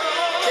can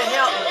call. to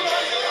help me.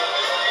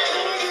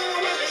 Can I get a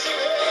witness in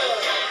here?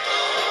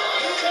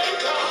 You can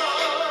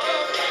call.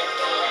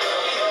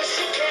 Yes,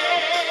 you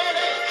can.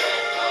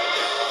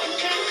 You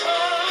can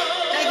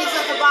call. Thank you,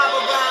 Sister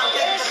Barbara Brown.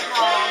 Thank you for the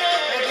call.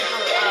 Thank you for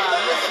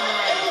listening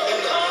as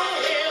well. Call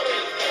him.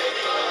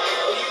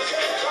 You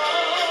can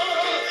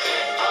call.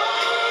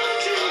 Oh,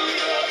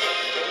 Jesus.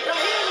 Now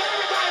here's where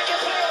everybody can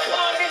play a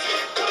part of this.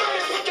 Come on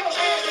and put those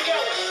hands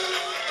together.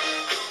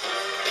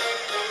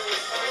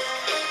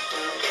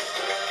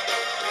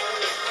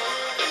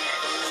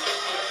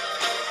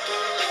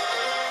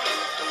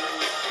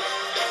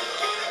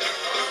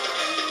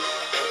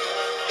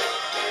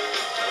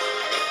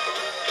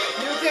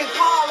 You can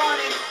call on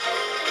him.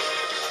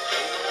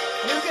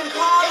 You can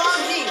call on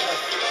Jesus.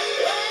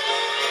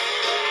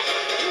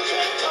 You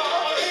can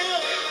call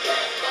him.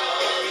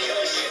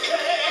 Yes, you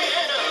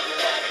can.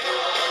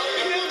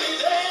 He'll be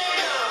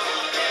there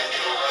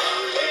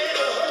in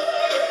a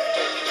hurry.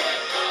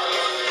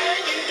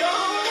 And you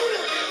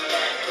don't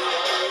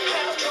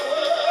have to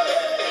worry.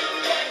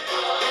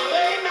 He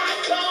may not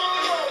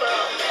come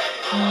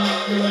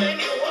when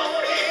you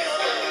want him,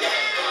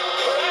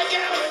 but I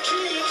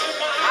guarantee you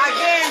tonight, I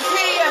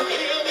guarantee you,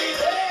 he'll be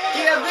there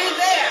he'll be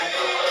there.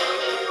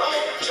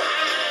 on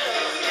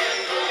time.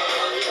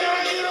 Can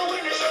I get a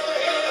witness over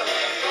here?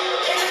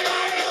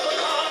 Anybody ever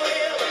call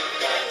him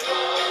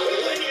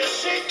when you're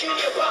sick in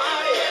your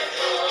body?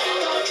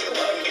 Thought you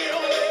wouldn't get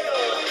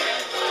well.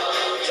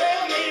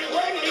 Tell me,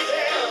 wasn't he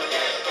there?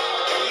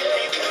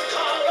 Yeah, you can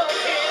call on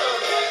him.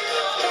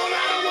 No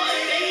matter what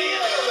it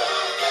is.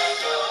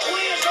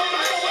 Twins, no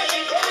matter what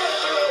you're going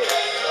through.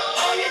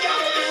 All you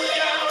gotta do is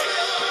dial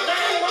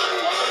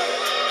 911.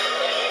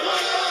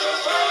 One for the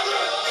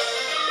Father,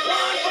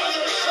 one for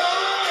the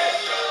Son,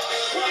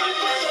 one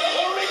for the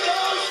Holy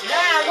Ghost. 911.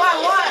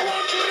 I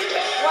want you to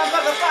know. One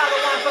for the Father,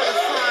 one for the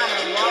Son,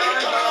 and one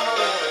for the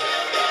Holy Ghost.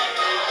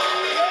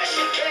 Yes,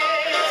 you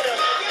can.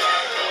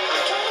 I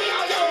told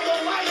y'all you was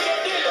gonna like that,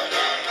 didn't I?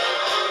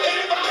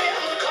 Anybody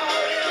ever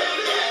call him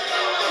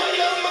when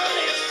your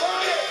money's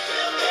funny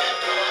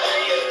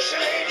and your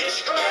change is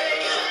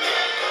strange?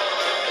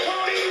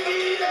 Won't he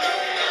be there?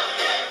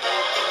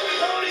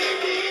 Won't he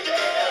be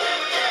there?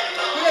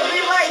 He'll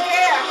be right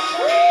there.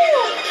 Woo!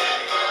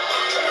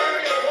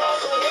 Turn and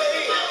walk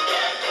away.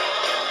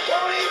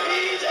 Won't he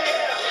be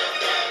there?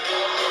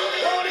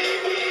 Won't he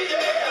be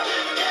there?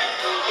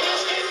 He'll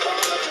stick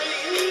closer to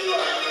you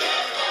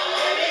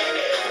than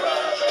any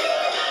brother.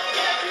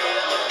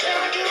 Can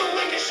I get a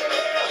witness in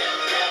here?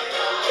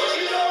 If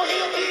you know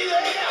he'll be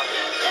there,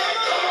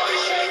 come on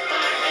and shake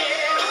my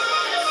hand.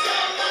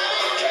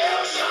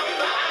 Tell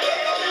somebody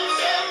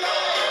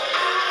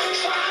I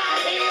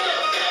tried him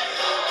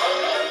a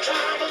long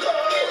time ago.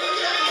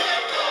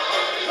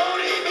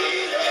 Won't he be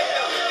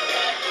there?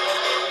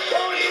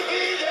 Won't he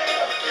be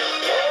there?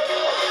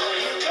 Oh,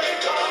 you can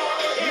call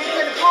You him.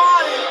 can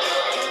call him.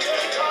 You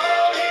can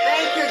call him.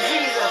 Thank you,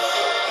 Jesus.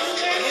 You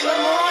can In the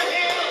call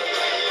morning, him.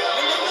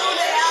 in the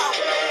noonday hour,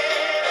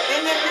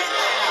 in the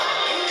midnight hour.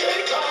 You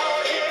can call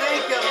him.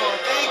 Thank you, Lord.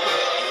 Thank you.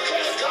 You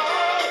can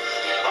call.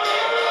 Oh,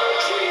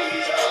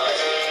 Jesus.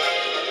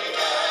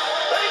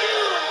 Thank you.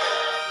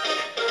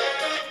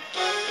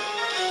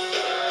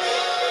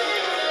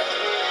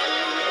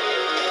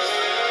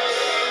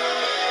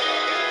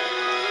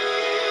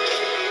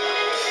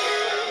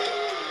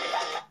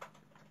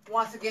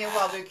 Once again,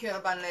 while we're queuing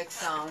up our next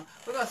song,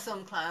 we're going to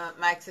sing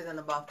climax it in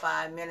about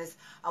 5 minutes.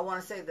 I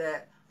want to say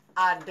that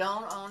I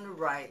don't own the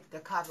right, the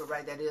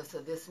copyright that is, to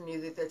this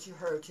music that you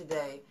heard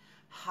today.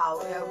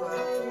 However,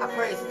 I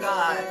praise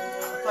God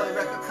for the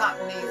record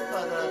companies,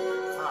 for the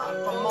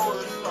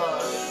promoters, for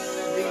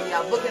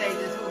the booking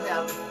agents who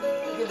have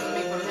given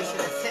me permission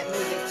and sent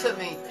music to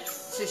me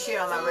to share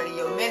on my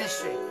radio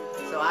ministry.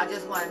 So I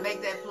just want to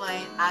make that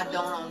plain. I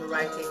don't own the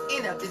right to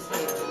any of this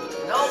music.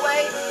 No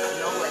way,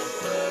 no way.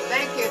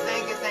 Thank you,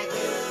 thank you, thank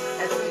you.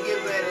 As we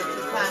get ready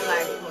to kind of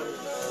like put it.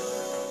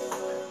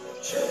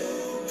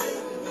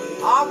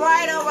 All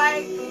right, all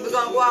right. We're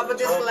going to go out with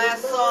this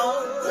last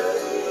song.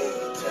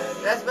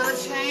 There's been a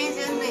change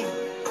in me.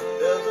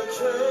 There's a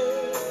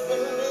change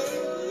in me.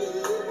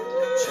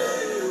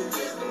 Change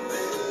in me.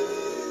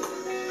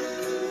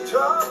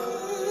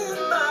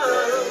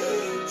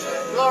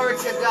 Glory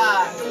to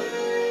God.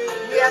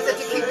 We ask that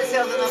you keep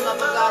yourselves in the love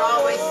of God,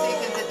 always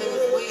seeking to do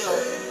His will.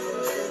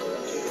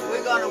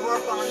 We're going to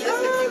work on this.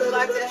 If you would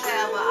like to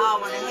have an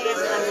hour and a half,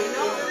 let me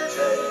know.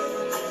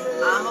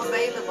 I'm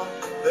available.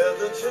 There's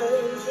a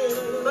change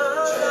in my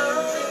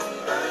life.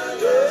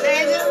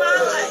 Changing my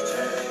life.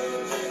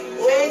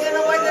 Changing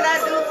the way that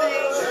I do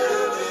things.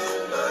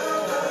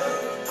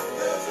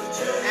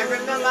 And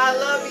remember, I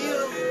love you.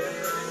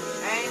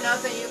 Ain't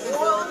nothing you can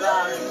do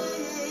about it.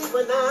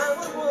 When I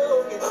was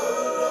walking,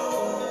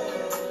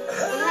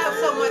 we have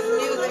so much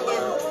music,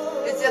 and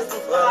it's just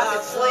as hard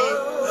to play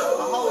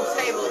a whole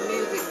table of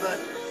music, but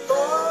we're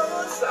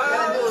going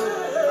to do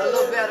a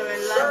little better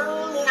and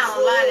kind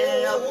of lining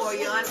it up for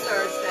you on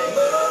Thursday.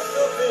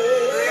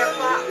 3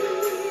 o'clock.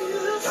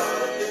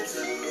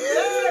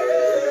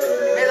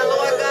 May the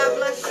Lord God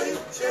bless you.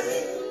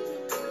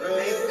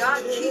 May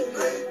God keep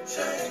you.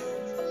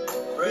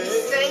 Be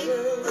safe.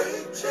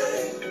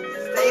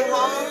 Stay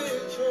home.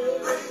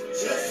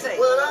 Be safe.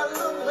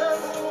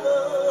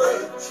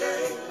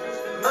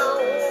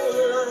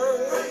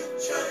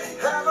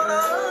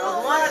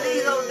 But one of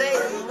these old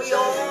days when we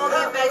all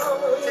get back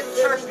to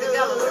church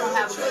together, we're going to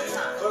have a good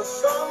time.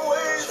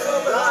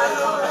 God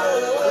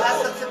bless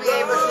us to be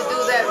able to do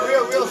that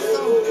real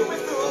soon.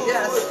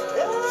 Yes.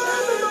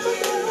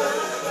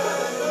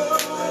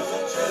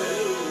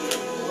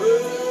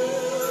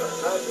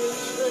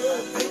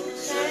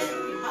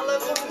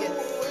 Hallelujah.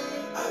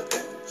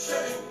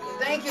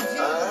 Thank you, Jesus.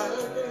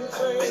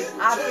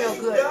 I feel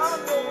good.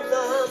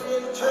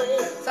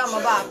 Something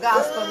about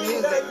gospel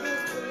music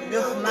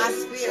lifts my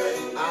spirit.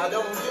 I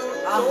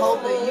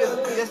hope that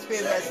your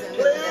spirit has been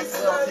lifted as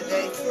well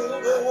today.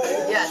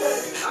 Yes.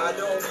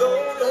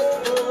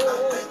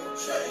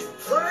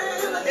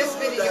 This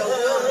video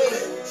will be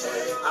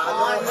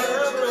on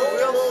YouTube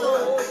real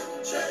soon.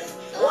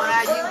 On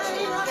our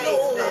YouTube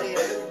page, that is.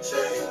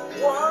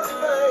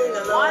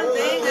 One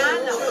thing I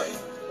know.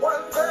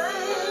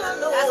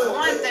 That's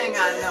one thing I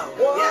know.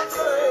 Yes.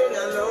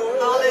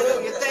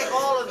 Hallelujah. Thank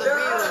all of the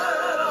viewers.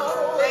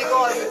 Thank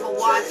all of you for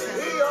watching.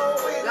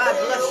 God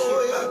bless you.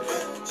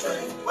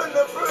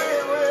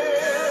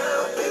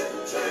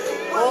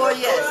 Oh,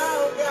 yes.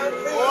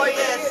 Oh,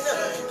 yes.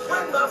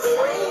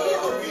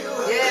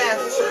 Yes.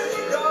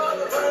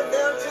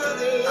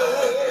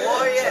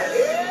 Oh, yes.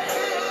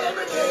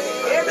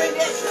 Every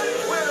day.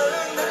 When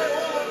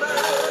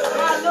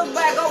I look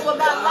back over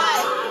my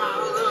life,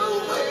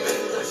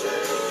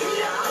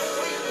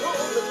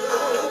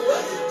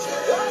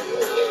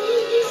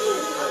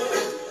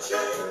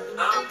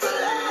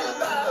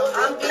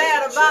 I'm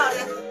glad about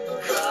it.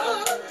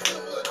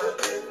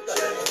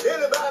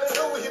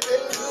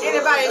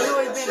 Anybody know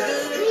he's been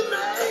good?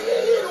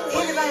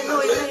 Anybody know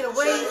he made a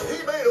way?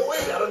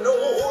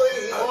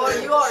 Or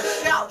you ought to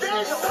shout.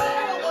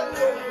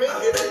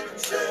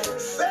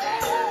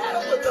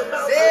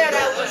 Said I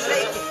was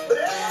shaking.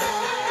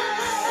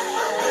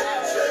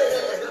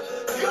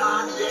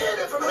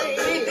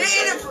 He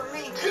did it for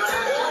me.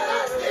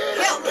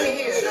 Help me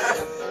here.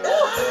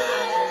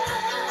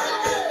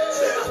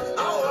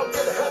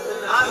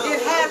 I'm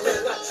getting happy.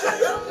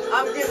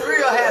 I'm getting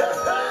real happy.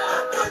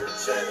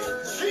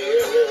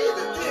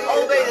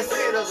 Obey the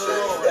Spirit of the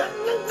Lord.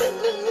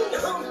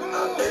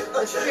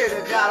 The Spirit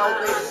of God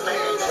obeys the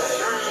Spirit of God.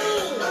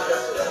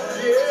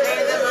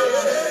 Change in my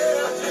life.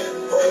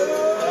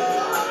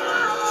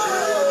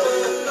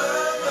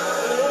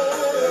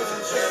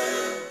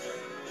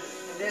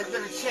 There's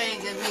been a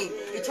change in me.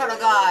 Eternal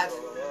God,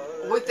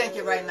 we thank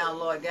you right now,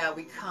 Lord God.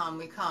 We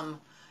come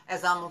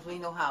as almost we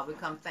know how. We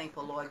come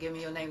thankful, Lord. Give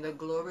me your name, the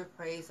glory,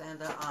 praise, and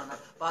the honor.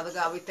 Father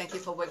God, we thank you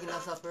for waking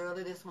us up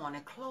early this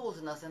morning,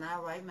 closing us in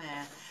our right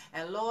mind.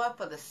 And Lord,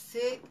 for the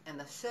sick and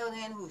the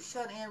shut-in who's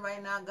shut in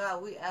right now,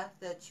 God, we ask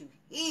that you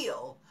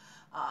heal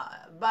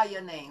by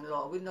your name,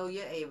 Lord. We know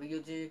you're able.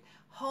 You're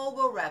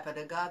Jehovah Rapha,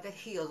 the God that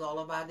heals all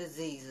of our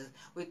diseases.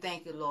 We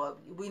thank you, Lord.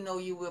 We know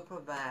you will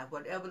provide.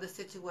 Whatever the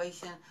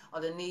situation or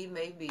the need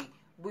may be,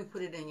 we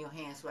put it in your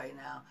hands right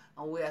now.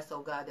 And we ask,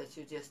 oh God, that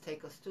you just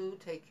take us through,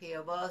 take care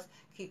of us,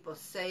 keep us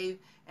safe.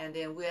 And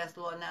then we ask,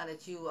 Lord, now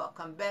that you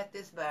combat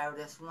this virus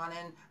that's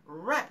running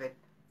rapid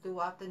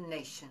throughout the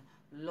nation.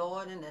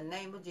 Lord, in the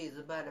name of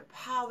Jesus, by the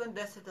power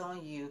invested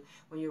on you,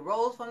 when you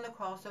rose from the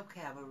cross of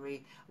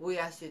Calvary, we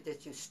ask you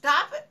that you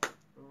stop it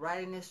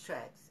right in its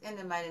tracks. In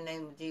the mighty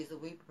name of Jesus,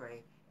 we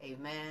pray.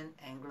 Amen,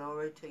 and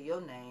glory to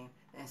your name,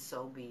 and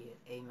so be it.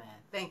 Amen.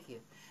 Thank you.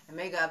 And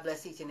may God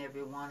bless each and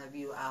every one of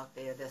you out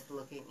there that's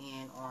looking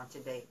in on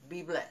today.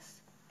 Be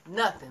blessed.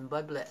 Nothing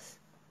but blessed.